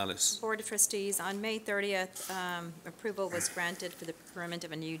 Dr. Canales. Board of Trustees, on May 30th, approval was granted for the procurement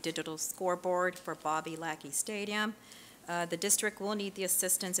of a new digital scoreboard for Bobby Lackey Stadium. The district will need the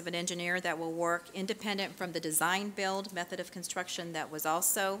assistance of an engineer that will work independent from the design-build method of construction that was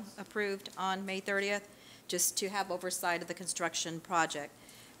also approved on May 30th, just to have oversight of the construction project.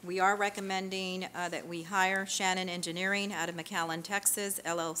 We are recommending that we hire Shannon Engineering out of McAllen, Texas,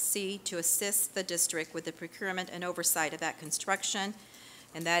 LLC, to assist the district with the procurement and oversight of that construction,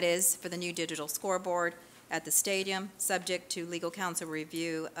 and that is for the new digital scoreboard at the stadium, subject to legal counsel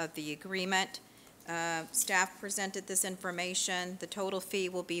review of the agreement. Staff presented this information. The total fee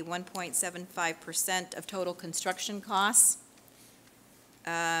will be 1.75% of total construction costs.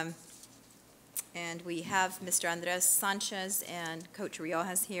 And we have Mr. Andres Sanchez and Coach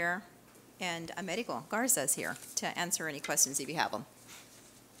Riojas here, and Americo Garza is here to answer any questions if you have them.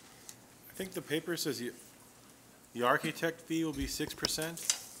 I think the paper says the architect fee will be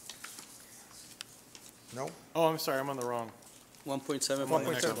 6%. No, Oh, I'm sorry, I'm on the wrong. 1.75.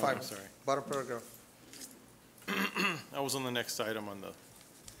 1.75. I'm sorry. bottom paragraph. I was on the next item on the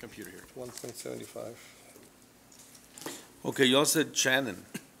computer here. 1.75. Okay, y'all said Shannon.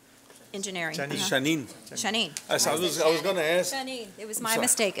 Engineering. Shanine. Shanine. I was going to ask. Shanine. It was my sorry.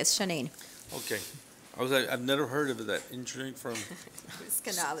 mistake. It's Shanine. Okay. I've never heard of that engineering firm. It's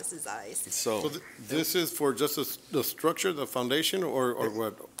Canales' eyes. So So this is for just the structure, the foundation, or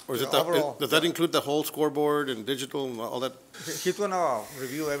what? Or is it overall, does that include the whole scoreboard and digital and all that? he's gonna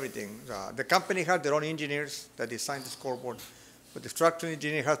review everything. The company has their own engineers that design the scoreboard, but the structural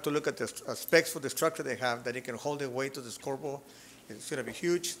engineer has to look at the specs for the structure they have, that it can hold the weight of the scoreboard. It's gonna be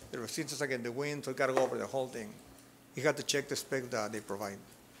huge, the resistance against the wind, so you gotta go over the whole thing. You have to check the specs that they provide.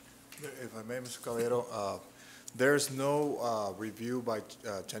 If I may, Mr. Caballero, there's no review by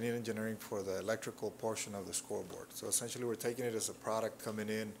Chanine Engineering for the electrical portion of the scoreboard. So essentially, we're taking it as a product coming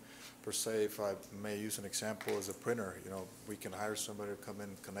in, per se. If I may use an example as a printer, we can hire somebody to come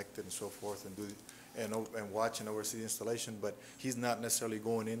in, connect it and so forth, and do and watch and oversee the installation, but he's not necessarily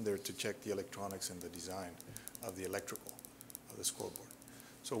going in there to check the electronics and the design of the electrical of the scoreboard.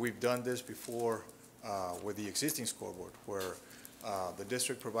 So we've done this before with the existing scoreboard, where the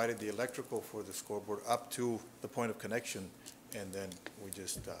district provided the electrical for the scoreboard up to the point of connection, and then we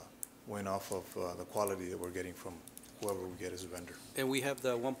just went off of the quality that we're getting from whoever we get as a vendor. And we have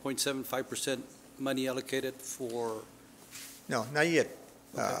the 1.75% money allocated for? No, not yet.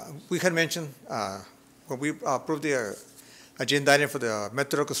 We had mentioned, when we approved the agenda item for the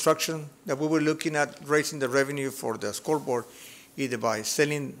metro construction, that we were looking at raising the revenue for the scoreboard, either by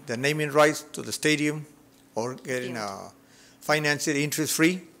selling the naming rights to the stadium or getting financing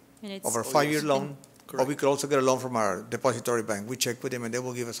interest-free over a 5-year loan, or we could also get a loan from our depository bank. We checked with them, and they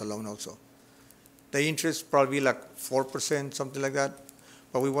will give us a loan also. The interest probably like 4%, something like that,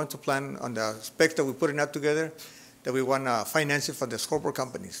 but we want to plan on the specs that we're putting out together, that we want financing from the scoreboard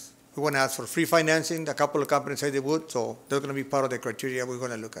companies. We want to ask for free financing. A couple of companies say they would, so they're going to be part of the criteria we're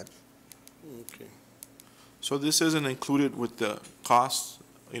going to look at. Okay. So this isn't included with the cost,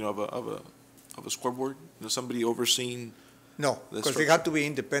 of a scoreboard? Somebody overseeing? No, because they have to be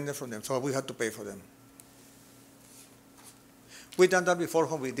independent from them, so we have to pay for them. We've done that before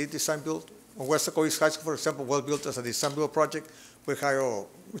when we did design build. When Weslaco East High School, for example, was built as a design build project, we hired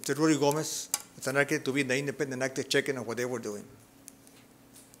Mr. Rudy Gomez, it's an architect, to be the independent architect checking on what they were doing.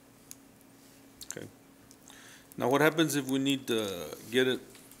 Okay. Now, what happens if we need to get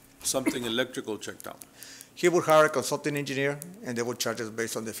something electrical checked out? He would hire a consulting engineer, and they would charge us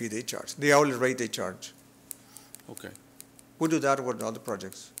based on the fee they charge, the hourly rate they charge. Okay. We do that with other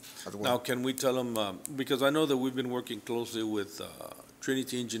projects as well. Now, can we tell them, because I know that we've been working closely with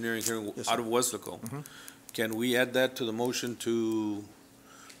Trinity Engineering here out of Weslaco. Can we add that to the motion to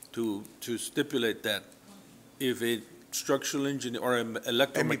stipulate that if a structural engineer or an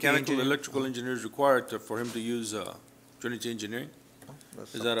electromechanical electrical engineer is required for him to use Trinity Engineering?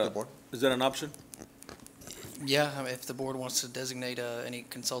 Is that an option? Yeah, if the board wants to designate any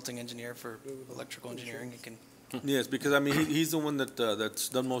consulting engineer for electrical engineering, it can. Yes, because he's the one that's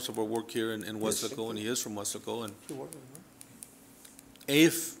done most of our work here in Weslaco, and he is from Weslaco, and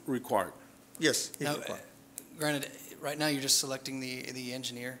if required. Yes. Now, granted, right now you're just selecting the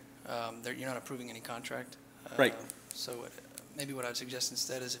engineer. You're not approving any contract. Right. So maybe what I'd suggest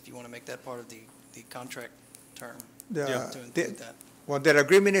instead is if you want to make that part of the contract term, to include that. Well, that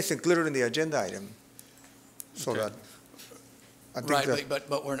agreement is included in the agenda item, so that. I think Right, but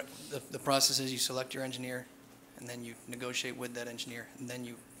the process is you select your engineer, and then you negotiate with that engineer, and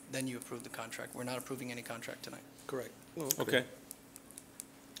then you approve the contract. We're not approving any contract tonight. Correct. Okay.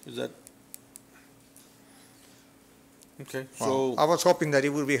 Is that? Okay, so. I was hoping that it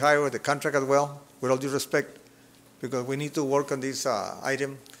would be higher with the contract as well, with all due respect, because we need to work on this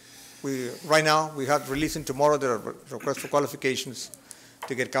item. Right now, we have releasing tomorrow the request for qualifications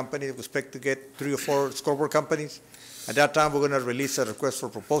to get companies. We expect to get 3 or 4 scoreboard companies. At that time, we're going to release a request for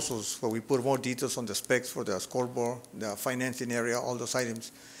proposals where we put more details on the specs for the scoreboard, the financing area, all those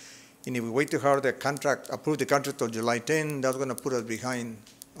items. And if we wait to have the contract, approve the contract till July 10, that's going to put us behind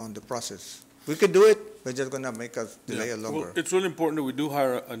on the process. We can do it, but it's just going to make us delay it longer. Well, it's really important that we do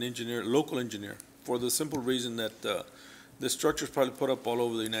hire an engineer, local engineer, for the simple reason that the structure's probably put up all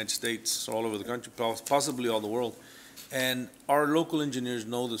over the United States, all over the country, possibly all the world. And our local engineers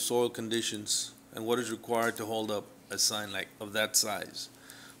know the soil conditions and what is required to hold up a sign like of that size.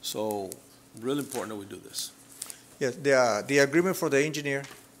 So, really important that we do this. Yes, the agreement for the engineer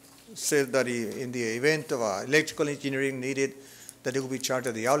says that in the event of electrical engineering needed, that it will be charged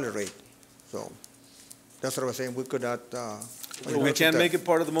at the hourly rate. So, that's what I was saying. We could not. So we can't make it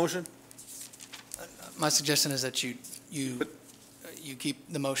part of the motion? My suggestion is that you keep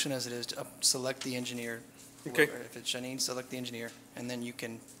the motion as it is, to select the engineer. Okay. If it's Janine, select the engineer, and then you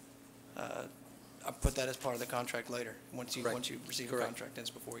can I'll put that as part of the contract later, once you receive the contract, and it's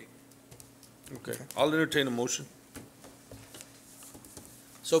before you. Okay. I'll entertain a motion.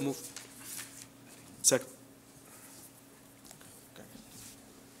 So move. Second.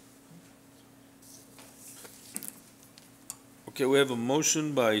 Okay, we have a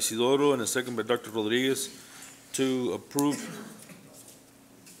motion by Isidoro and a second by Dr. Rodriguez to approve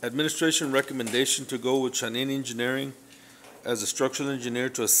administration recommendation to go with Shannon Engineering as a structural engineer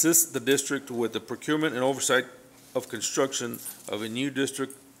to assist the district with the procurement and oversight of construction of a new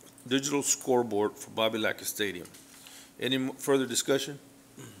district digital scoreboard for Bobby Lackey Stadium. Any further discussion?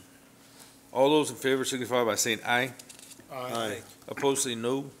 All those in favor signify by saying aye. Aye. Opposed, say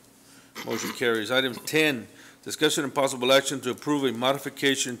no. Motion carries. Item 10, discussion and possible action to approve a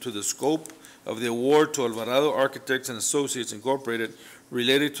modification to the scope of the award to Alvarado Architects and Associates Incorporated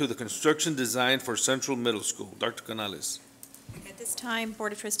related to the construction design for Central Middle School. Dr. Canales. At this time,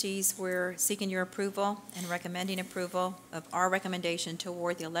 Board of Trustees, we're seeking your approval and recommending approval of our recommendation to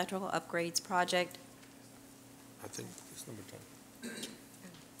award the electrical upgrades project. I think it's number 10.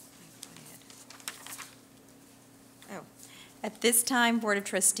 Oh, at this time, Board of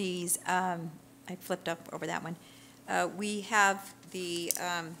Trustees, I flipped up over that one. We have the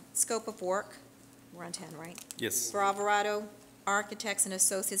scope of work. We're on 10, right? Yes. For Alvarado Architects and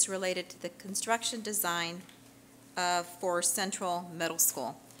Associates related to the construction design for Central Middle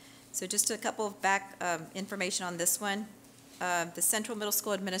School. So just a couple of back information on this one. The Central Middle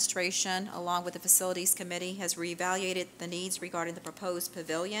School Administration, along with the Facilities Committee, has reevaluated the needs regarding the proposed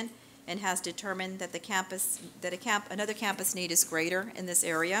pavilion and has determined that another campus need is greater in this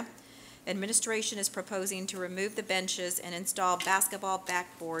area. Administration is proposing to remove the benches and install basketball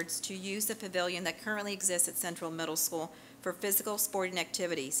backboards to use the pavilion that currently exists at Central Middle School for physical sporting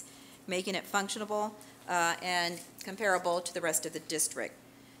activities, making it functional and comparable to the rest of the district.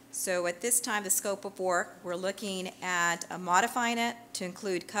 So at this time, the scope of work, we're looking at modifying it to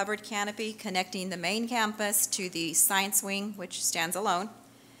include covered canopy connecting the main campus to the science wing, which stands alone,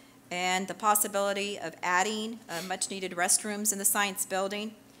 and the possibility of adding much-needed restrooms in the science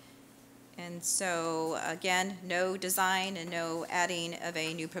building. And so, again, no design and no adding of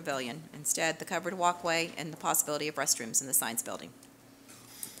a new pavilion. Instead, the covered walkway and the possibility of restrooms in the science building.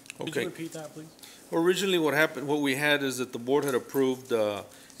 Could you repeat that, please? Originally, what we had is that the board had approved a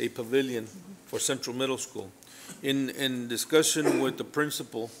pavilion for Central Middle School. In discussion with the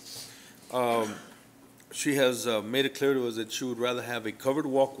principal, she has made it clear to us that she would rather have a covered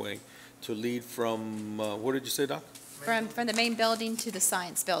walkway to lead from, what did you say, Doc? From the main building to the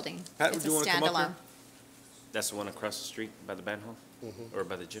science building. Pat, It's would you a want to come up standalone. here? That's the one across the street by the band hall? Or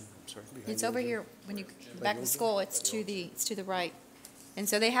by the gym, I'm sorry? It's over here, when you, back to school, it's to the right. And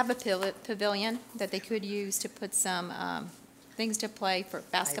so they have a pavilion that they could use to put some things to play for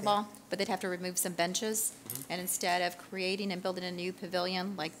basketball, but they'd have to remove some benches. And instead of creating and building a new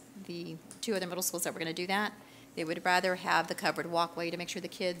pavilion, like the two other middle schools that were going to do that, they would rather have the covered walkway to make sure the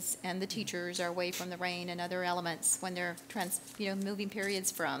kids and the teachers are away from the rain and other elements when they're moving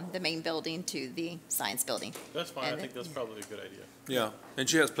periods from the main building to the science building. That's fine. I And think that's probably a good idea. Yeah, and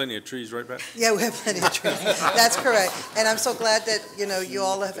she has plenty of trees, right, Pat? Yeah, we have plenty of trees. That's correct. And I'm so glad that, you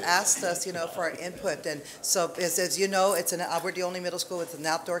all have asked us, for our input. And so, as you know, we're the only middle school with an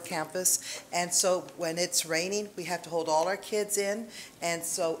outdoor campus. And so when it's raining, we have to hold all our kids in. And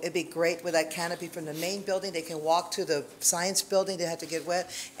so it'd be great with that canopy from the main building. They can walk to the science building. They have to get wet.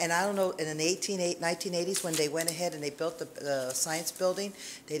 And I don't know, in the 1980s, when they went ahead and they built the science building,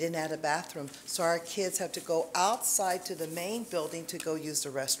 they didn't add a bathroom. So our kids have to go outside to the main building to go use the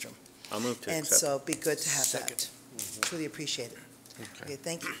restroom. I'll move to And accept. so it'd be good to have that. Truly appreciate it. Okay,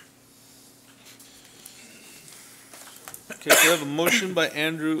 thank you. Okay, so we have a motion by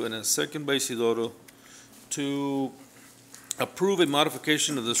Andrew and a second by Isidoro to approve a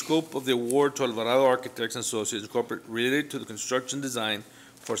modification of the scope of the award to Alvarado Architects and Associates Incorporated related to the construction design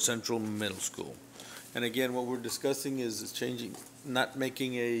for Central Middle School. And again, what we're discussing is changing, not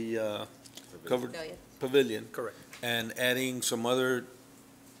making a covered pavilion. Correct. And adding some other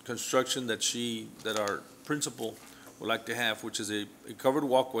construction that our principal would like to have, which is a covered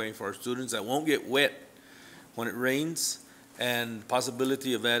walkway for our students that won't get wet when it rains, and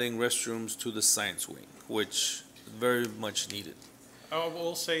possibility of adding restrooms to the science wing, which is very much needed. I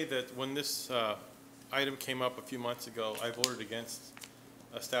will say that when this item came up a few months ago, I voted against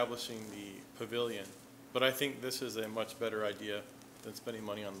establishing the pavilion, but I think this is a much better idea than spending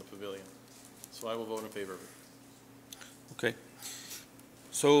money on the pavilion. So I will vote in favor of it. Okay.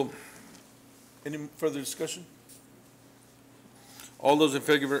 So, any further discussion? All those in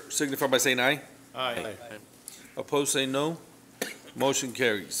favor signify by saying aye. Aye. Opposed, say no. Motion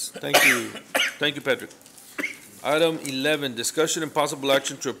carries. Thank you. Thank you, Patrick. Item 11, discussion and possible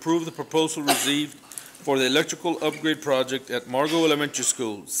action to approve the proposal received for the electrical upgrade project at Margot Elementary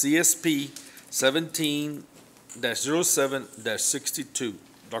School, CSP 17-07-62.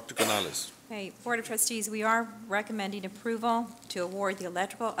 Dr. Canales. Okay, Board of Trustees, we are recommending approval to award the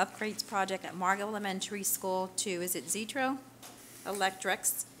electrical upgrades project at Margo Elementary School to, is it Zetro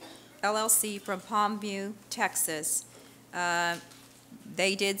Electrics LLC from Palmview, Texas.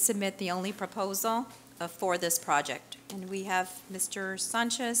 They did submit the only proposal for this project. And we have Mr.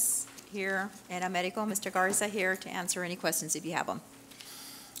 Sanchez here and Americo, Mr. Garza here to answer any questions if you have them.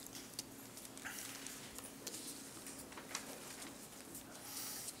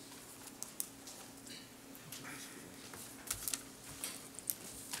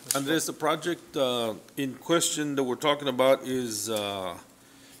 Andres, the project in question that we're talking about is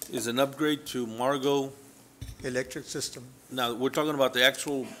an upgrade to Margo. Electric system. Now, we're talking about the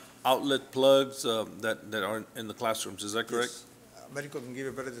actual outlet plugs that are in the classrooms, is that correct? Yes. Medical can give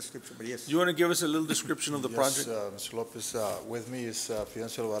a better description, but yes. You want to give us a little description of the project? Yes, Mr. Lopez, with me is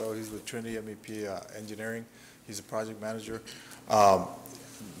Fidencio Alvaro. He's with Trinity MEP Engineering. He's a project manager.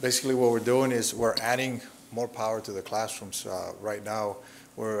 Basically, what we're doing is we're adding more power to the classrooms. Right now,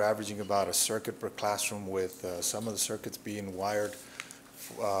 we're averaging about a circuit per classroom, with some of the circuits being wired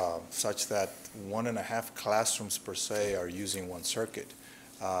such that 1.5 classrooms per se are using one circuit,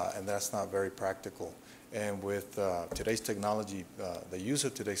 and that's not very practical. And with today's technology, the use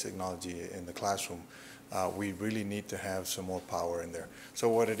of today's technology in the classroom, we really need to have some more power in there. So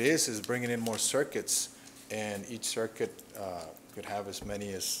what it is bringing in more circuits, and each circuit could have as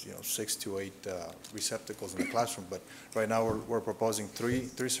many as 6 to 8 receptacles in the classroom. But right now we're proposing three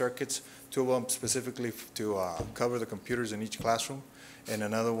circuits, 2 of them specifically to cover the computers in each classroom, and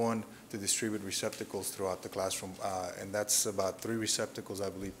another one to distribute receptacles throughout the classroom. And that's about 3 receptacles, I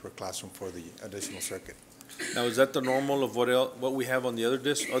believe, per classroom for the additional circuit. Now, is that the normal of what we have on the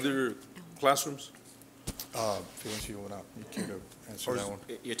other classrooms? Fidencio, you care to answer that one?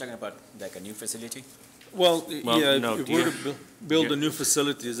 You're talking about like a new facility? Well, yeah, no, if we're to build a new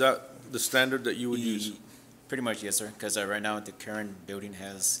facility, is that the standard that you would use? Pretty much, yes, sir. Because right now the current building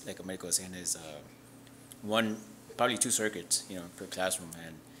has, like Americo was saying, is probably 2 circuits, per classroom.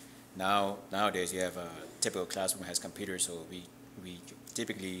 And nowadays you have a typical classroom has computers, so we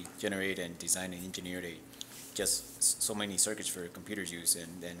typically generate and design and engineer just so many circuits for computers use,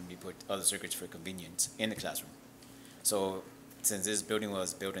 and then we put other circuits for convenience in the classroom. So since this building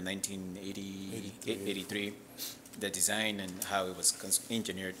was built in 1983, the design and how it was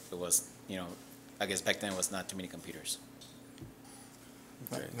engineered, it was, I guess back then was not too many computers.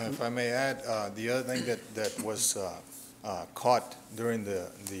 Okay. Now, if I may add, the other thing that was caught during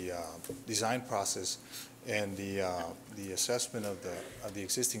the design process and the assessment of the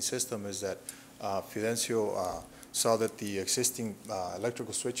existing system is that Fidencio saw that the existing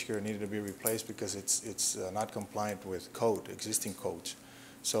electrical switchgear needed to be replaced because it's not compliant with existing codes.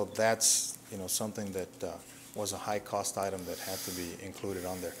 So that's something that was a high cost item that had to be included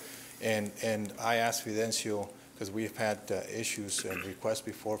on there. And I asked Fidencio, because we've had issues and requests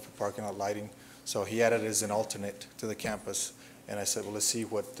before for parking lot lighting, so he added it as an alternate to the campus. And I said, well, let's see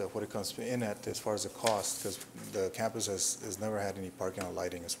what it comes in at as far as the cost, because the campus has never had any parking lot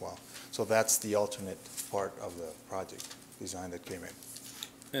lighting as well. So that's the alternate part of the project design that came in.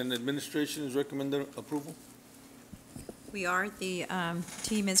 And administration is recommending approval? We are. The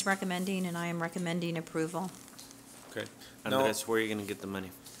team is recommending, and I am recommending approval. Okay. Andres, where are you going to get the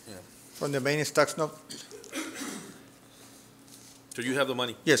money? Yeah. From the main tax note? So you have the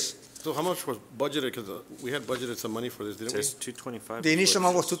money? Yes. So how much was budgeted? Because we had budgeted some money for this, didn't we? It says 225. The initial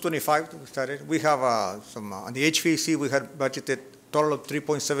amount was 225 we started. We have some, on the HVAC, we had budgeted total of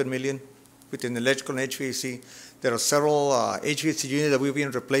 3.7 million within electrical and HVAC. There are several HVAC units that we've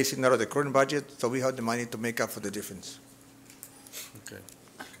been replacing out of the current budget, so we have the money to make up for the difference. Okay.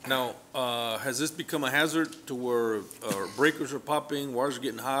 Now, has this become a hazard to where breakers are popping, wires are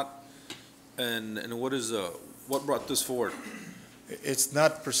getting hot? And what brought this forward? It's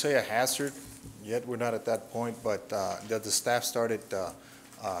not per se a hazard, yet we're not at that point, but the staff started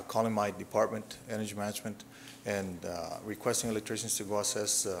calling my department, energy management, and requesting electricians to go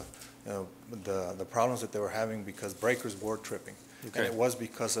assess the problems that they were having because breakers were tripping. Okay. And it was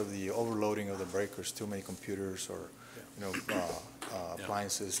because of the overloading of the breakers, too many computers or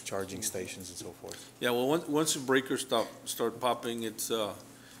appliances, charging stations, and so forth. Yeah, well, once the breakers start popping,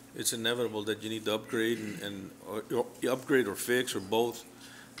 it's inevitable that you need to upgrade or upgrade or fix or both.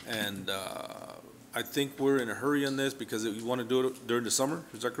 And I think we're in a hurry on this because we want to do it during the summer.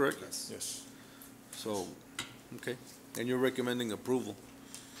 Is that correct? Yes. Yes. So, okay. And you're recommending approval?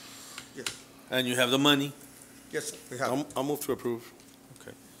 Yes. And you have the money? Yes, we have. I'll move to approve.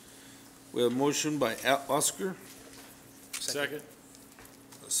 Okay. We have a motion by Oscar. Second.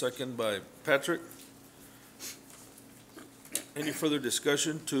 A second by Patrick. Any further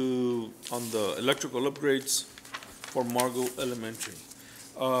discussion on the electrical upgrades for Margot Elementary?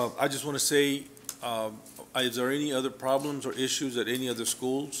 I just want to say, is there any other problems or issues at any other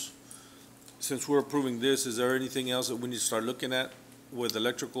schools? Since we're approving this, is there anything else that we need to start looking at with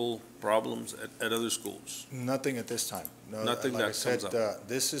electrical problems at other schools? Nothing at this time. No, Nothing like that I said, comes up.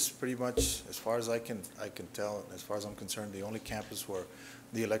 this is pretty much, as far as I can tell, as far as I'm concerned, the only campus where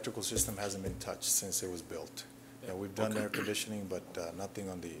the electrical system hasn't been touched since it was built. Yeah, we've done air conditioning, but nothing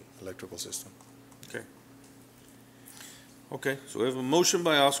on the electrical system. Okay, so we have a motion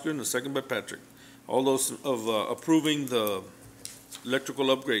by Oscar and a second by Patrick. All those of approving the electrical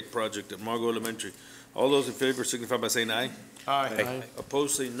upgrade project at Margot Elementary, all those in favor signify by saying aye. Aye.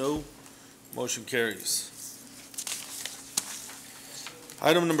 Opposed, say no. Motion carries.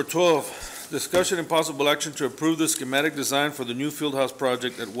 Item number 12, discussion and possible action to approve the schematic design for the new field house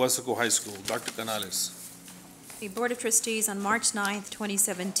project at Weslaco High School. Dr. Canales. The Board of Trustees, on March 9th,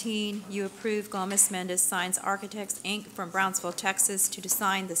 2017, you approved Gomez Mendez Signs Architects, Inc. from Brownsville, Texas, to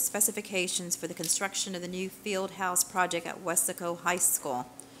design the specifications for the construction of the new field house project at Weslaco High School.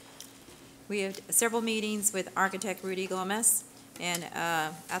 We had several meetings with architect Rudy Gomez and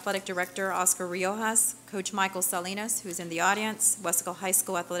athletic director Oscar Riojas, Coach Michael Salinas, who's in the audience, Weslaco High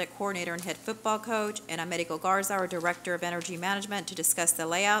School athletic coordinator and head football coach, and Americo Garza, our director of energy management, to discuss the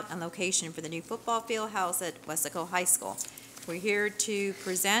layout and location for the new football field house at Weslaco High School. We're here to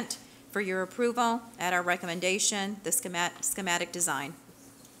present for your approval, at our recommendation, the schematic design.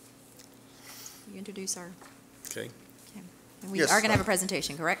 You introduce our. Okay. And we Yes, are going to have a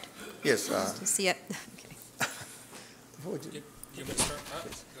presentation, correct? Yes. To see it.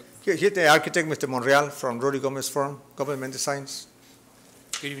 Here's the architect, Mr. Monreal, from Rudy Gomez firm, Government Designs.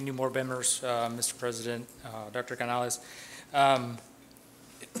 Good evening, board members, Mr. President, Dr. Canales.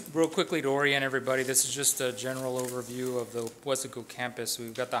 Real quickly to orient everybody, this is just a general overview of the Weslaco campus.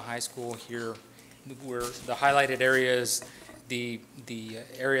 We've got the high school here, where the highlighted area is the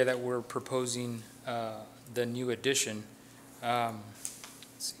area that we're proposing the new addition. Let's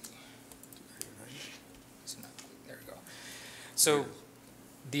see. There we go. So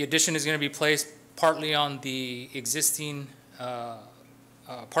the addition is going to be placed partly on the existing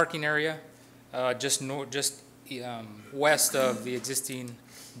parking area, just west of the existing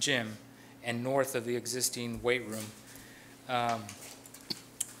gym and north of the existing weight room.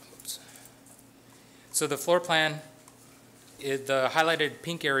 So the floor plan, the highlighted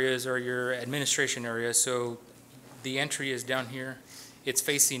pink areas are your administration areas. So the entry is down here. It's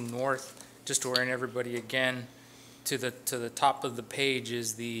facing north. Just to orient everybody again, to the top of the page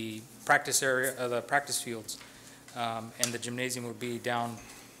is the practice area, the practice fields, and the gymnasium would be down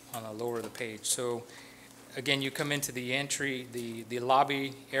on the lower of the page. So again, you come into the entry, the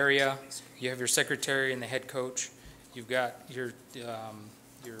lobby area. You have your secretary and the head coach. You've got your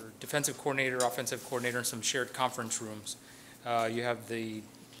defensive coordinator, offensive coordinator, and some shared conference rooms. You have the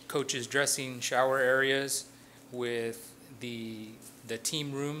coaches' dressing shower areas with the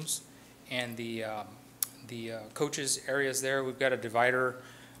team rooms and the coaches' areas there. We've got a divider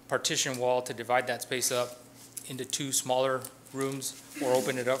partition wall to divide that space up into two smaller rooms or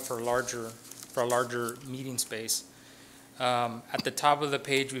open it up for a larger meeting space. At the top of the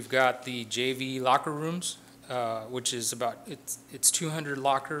page, we've got the JV locker rooms, which is it's 200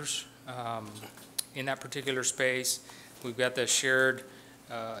 lockers in that particular space. We've got the shared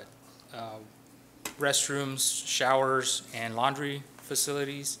restrooms, showers, and laundry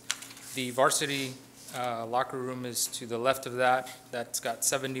facilities. The varsity locker room is to the left of that. That's got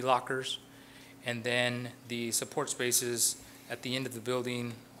 70 lockers. And then the support spaces at the end of the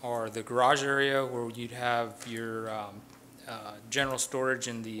building are the garage area where you'd have your general storage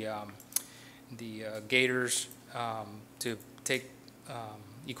and the gators to take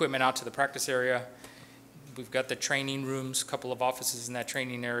equipment out to the practice area. We've got the training rooms, a couple of offices in that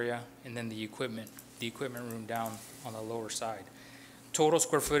training area, and then the equipment room down on the lower side. Total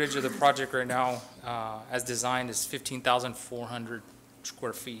square footage of the project right now, as designed, is 15,400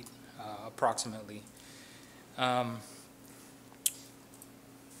 square feet, approximately. And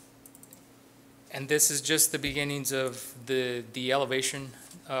this is just the beginnings of the elevation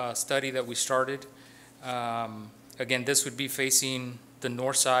study that we started. Again, this would be facing the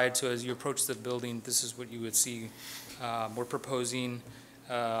north side, so as you approach the building, this is what you would see. We're proposing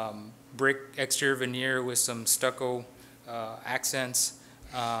brick exterior veneer with some stucco accents,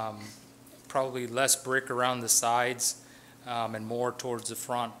 probably less brick around the sides, and more towards the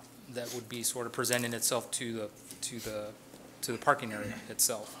front. That would be sort of presenting itself to the parking area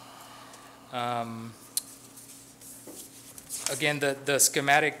itself. Again, the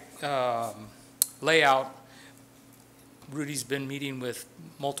schematic layout, Rudy's been meeting with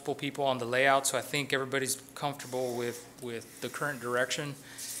multiple people on the layout, so I think everybody's comfortable with the current direction.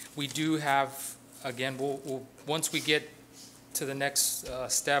 We do have, again, we'll once we get to the next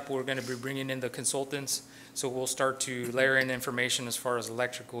step, we're going to be bringing in the consultants, so we'll start to layer in information as far as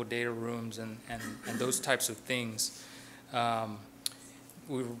electrical data rooms and those types of things.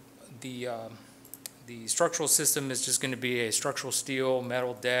 The structural system is just going to be a structural steel,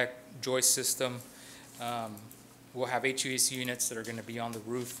 metal deck, joist system. We'll have HVAC units that are going to be on the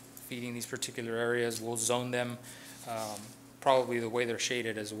roof feeding these particular areas. We'll zone them, probably the way they're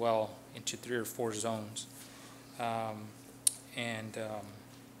shaded as well, into 3 or 4 zones.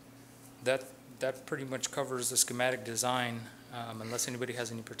 That pretty much covers the schematic design, unless anybody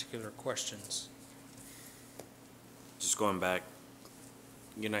has any particular questions. Just going back,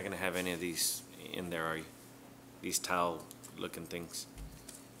 you're not going to have any of these in there, are you? These tile-looking things?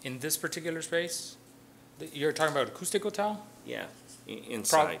 In this particular space? You're talking about acoustical tile? Yeah,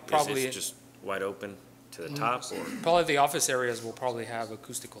 inside. Probably Is it just wide open to the top, or? Probably the office areas will probably have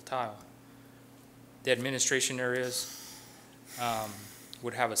acoustical tile. The administration areas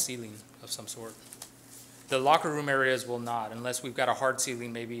would have a ceiling of some sort. The locker room areas will not, unless we've got a hard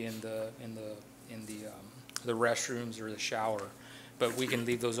ceiling maybe in the restrooms or the shower. But we can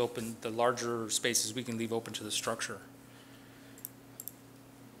leave those open. The larger spaces we can leave open to the structure.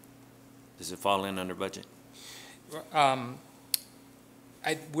 Does it fall in under budget?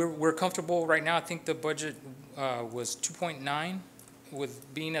 We're comfortable right now. I think the budget was 2.9.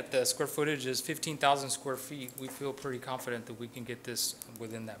 With being at the square footage is 15,000 square feet, we feel pretty confident that we can get this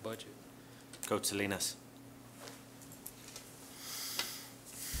within that budget. Coach Salinas.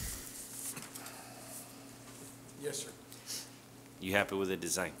 Yes, sir. You happy with the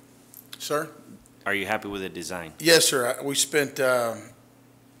design? Sir? Are you happy with the design? Yes, sir. We spent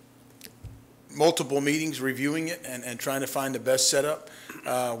multiple meetings reviewing it and trying to find the best setup.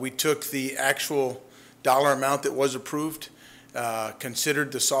 We took the actual dollar amount that was approved,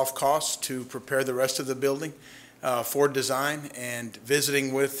 considered the soft costs to prepare the rest of the building for design, and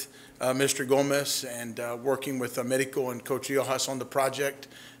visiting with Mr. Gomez and working with Americo and Coach Riojas on the project.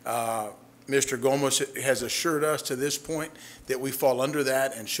 Mr. Gomez has assured us to this point that we fall under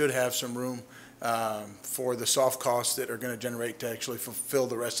that and should have some room for the soft costs that are going to generate to actually fulfill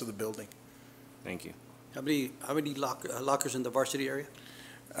the rest of the building. Thank you. How many lockers in the varsity area?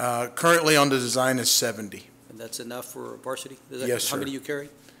 Currently on the design is 70. And that's enough for varsity? Yes, sir. How many you carry?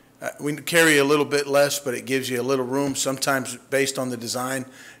 We carry a little bit less, but it gives you a little room. Sometimes based on the design,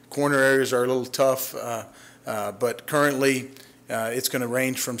 corner areas are a little tough, but currently it's going to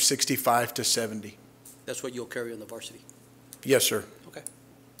range from 65 to 70. That's what you'll carry on the varsity? Yes, sir. Okay.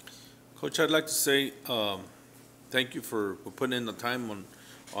 Coach, I'd like to say thank you for putting in the time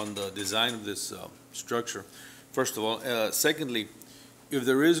on the design of this structure, first of all. Secondly, if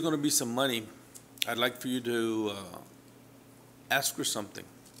there is going to be some money, I'd like for you to ask for something,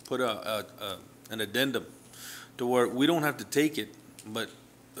 put an addendum to where we don't have to take it, but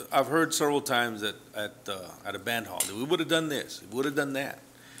I've heard several times that at a band hall that we would have done this, we would have done that.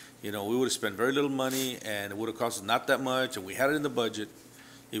 You know, we would have spent very little money and it would have cost us not that much, and we had it in the budget,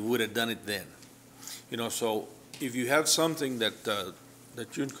 we would have done it then. You know, so if you have something that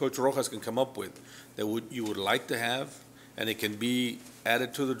that you and Coach Rojas can come up with that you would like to have, and it can be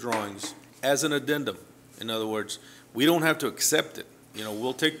added to the drawings as an addendum. In other words, we don't have to accept it. You know,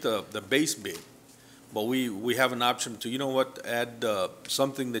 we'll take the base bid, but we have an option to, you know what, add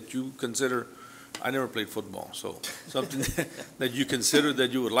something that you consider. I never played football, so something that you consider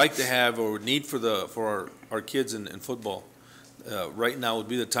that you would like to have or need for our kids in football. Right now would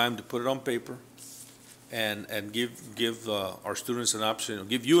be the time to put it on paper and give our students an option,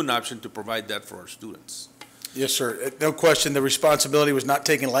 give you an option to provide that for our students. Yes, sir. No question, the responsibility was not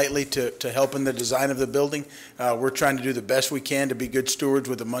taken lightly to help in the design of the building. We're trying to do the best we can to be good stewards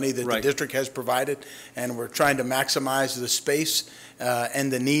with the money that the district has provided, and we're trying to maximize the space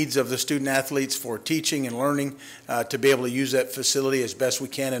and the needs of the student athletes for teaching and learning to be able to use that facility as best we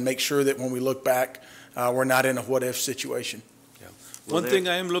can and make sure that when we look back, we're not in a what-if situation. Yeah. One thing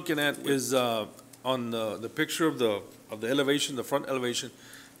I am looking at is on the picture of the elevation, the front elevation.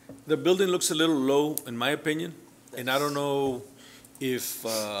 The building looks a little low, in my opinion, and I don't know if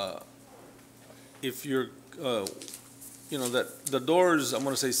you're, you know, that the doors, I'm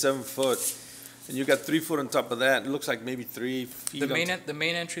going to say 7 foot, and you got 3 foot on top of that. It looks like maybe 3 feet. The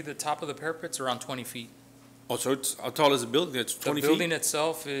main entry, the top of the parapet's around 20 feet. Oh, so it's how tall is the building? It's 20 feet. The building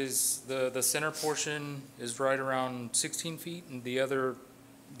itself is the center portion is right around 16 feet, and the other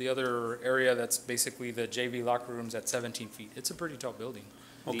area that's basically the JV locker rooms at 17 feet. It's a pretty tall building.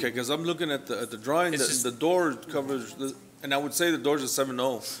 Okay, because I'm looking at the drawing, It's just- the door covers, and I would say the door's a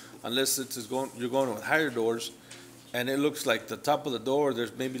 7.0, unless you're going with higher doors. And it looks like the top of the door,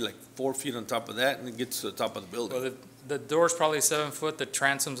 there's maybe like 4 feet on top of that, and it gets to the top of the building. Well, the door's probably 7 foot, the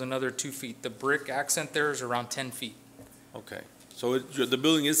transom's another 2 feet. The brick accent there is around 10 feet. Okay, so the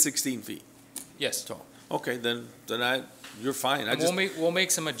building is 16 feet Yes. tall. Okay, then you're fine. I And just, we'll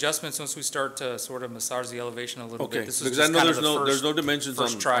make some adjustments once we start to sort of massage the elevation a little okay, bit. This is because I just know kind of the there's first- no dimensions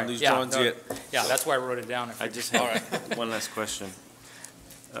first on try. these Yeah, drawings no, yet. Yeah, that's why I wrote it down. I just have one last question.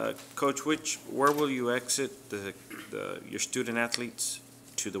 Coach, where will you exit your student athletes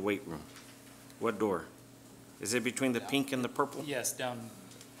to the weight room? What door? Is it between the pink and the purple? Yes, down,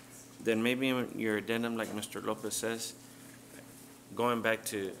 Then maybe in your addendum, like Mr. Lopez says, going back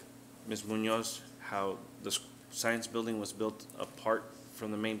to Ms. Munoz, how the science building was built apart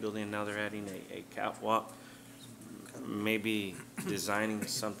from the main building, and now they're adding a catwalk, maybe designing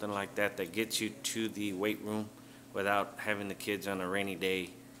something like that that gets you to the weight room without having the kids on a rainy day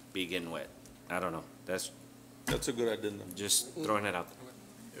be getting wet. I don't know. That's a good addendum. Just throwing it out there.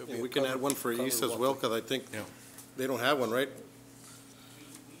 And we can add one for east as well, because I think they don't have one, right?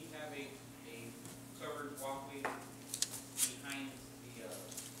 We have a covered walkway behind the,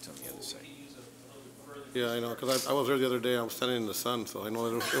 It's on the other side. Yeah, I know, because I was there the other day, I was standing in the sun, so I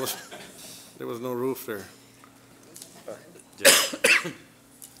know there was no roof there.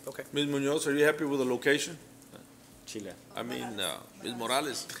 Okay. Ms. Munoz, are you happy with the location? Chile. I mean, Ms.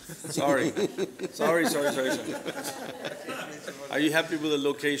 Morales, sorry. Sorry. Are you happy with the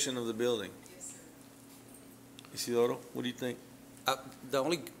location of the building? Isidoro, what do you think? The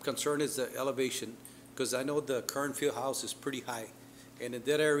only concern is the elevation, because I know the current field house is pretty high. And in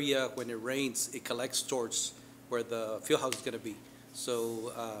that area, when it rains, it collects towards where the field house is gonna be.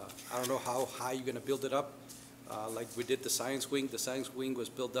 So, I don't know how high you're gonna build it up. Like we did the science wing was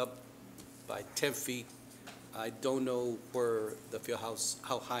built up by 10 feet. I don't know where the field house,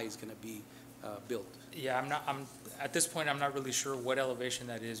 how high it's gonna be, built. yeah, at this point, I'm not really sure what elevation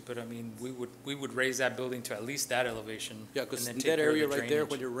that is, but I mean, we would raise that building to at least that elevation. Yeah, because and in then take that care of area the right there,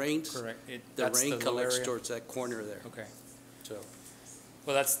 drainage. when it rains, Correct. the That's rain low collects area. towards that corner there. Okay. So,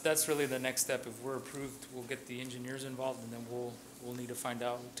 Well, that's really the next step. If we're approved, we'll get the engineers involved, and then we'll need to find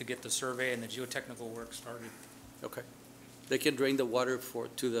out to get the survey and the geotechnical work started. okay. They can drain the water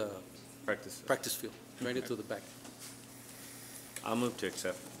to the Practice field, drain it to the back. I'll move to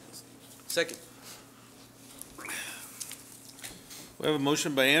accept. Second. We have a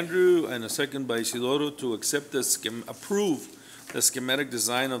motion by Andrew and a second by Isidoro to accept approve the schematic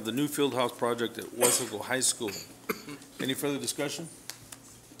design of the new field house project at Weslaco High School. Any further discussion?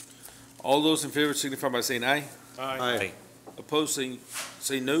 All those in favor signify by saying aye. Aye. Opposed,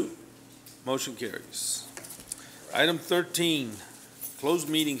 say no. Motion carries. Item 13, closed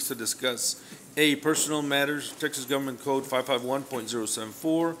meetings to discuss A, personnel matters, Texas Government Code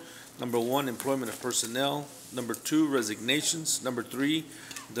 551.074. Number 1, employment of personnel. Number 2, resignations. Number 3,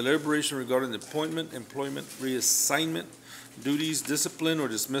 deliberation regarding the appointment, employment, reassignment, duties, discipline, or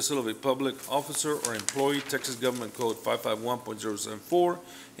dismissal of a public officer or employee, Texas Government Code 551.074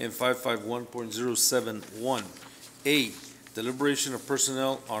 and 551.071. A, deliberation of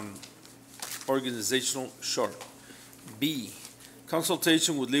personnel on organizational chart. B,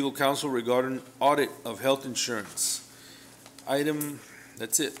 consultation with legal counsel regarding audit of health insurance.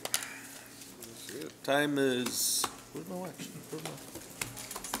 That's it. Time is, where's my watch?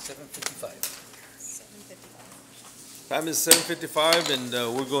 7:55. Time is 7:55, and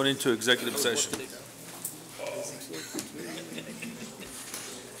we're going into executive session.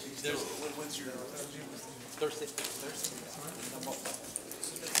 Thursday.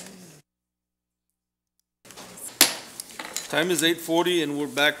 Time is 8:40, and we're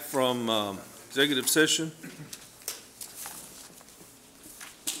back from executive session.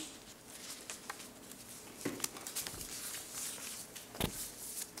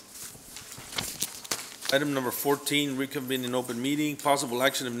 Item number 14, reconvene in open meeting. Possible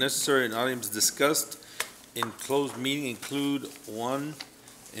action if necessary and items discussed in closed meeting include 1,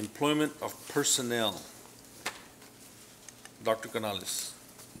 employment of personnel. Dr. Canales.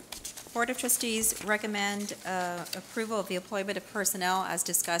 Board of Trustees recommend approval of the employment of personnel as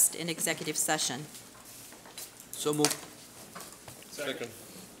discussed in executive session. So moved. Second.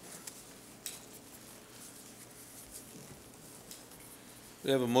 We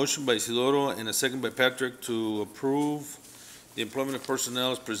have a motion by Isidoro and a second by Patrick to approve the employment of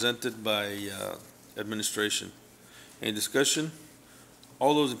personnel as presented by administration. Any discussion?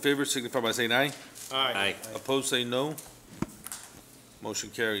 All those in favor signify by saying aye. Aye. Opposed, say no.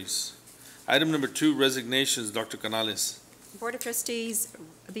 Motion carries. Item number 2, resignations. Dr. Canales. Board of Trustees,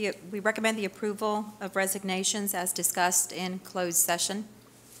 we recommend the approval of resignations as discussed in closed session.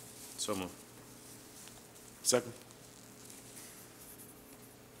 So moved. Second.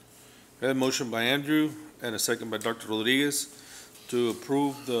 I have a motion by Andrew and a second by Dr. Rodriguez to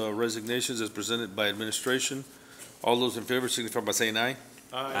approve the resignations as presented by administration. All those in favor signify by saying aye.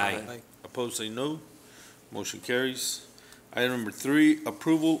 Aye. Opposed, say no. Motion carries. Item number 3,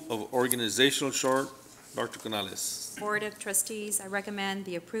 approval of organizational chart. Dr. Canales. Board of Trustees, I recommend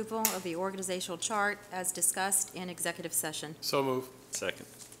the approval of the organizational chart as discussed in executive session. So move. Second.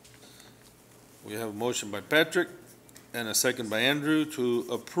 We have a motion by Patrick and a second by Andrew to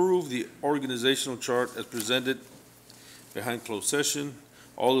approve the organizational chart as presented behind closed session.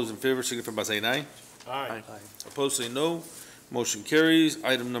 All those in favor signify by saying aye. Aye. Opposed, say no. Motion carries.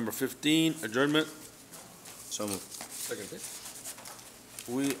 Item number 15, adjournment. So moved. Second.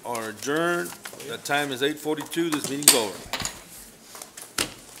 We are adjourned. The time is 8:42. This meeting's over.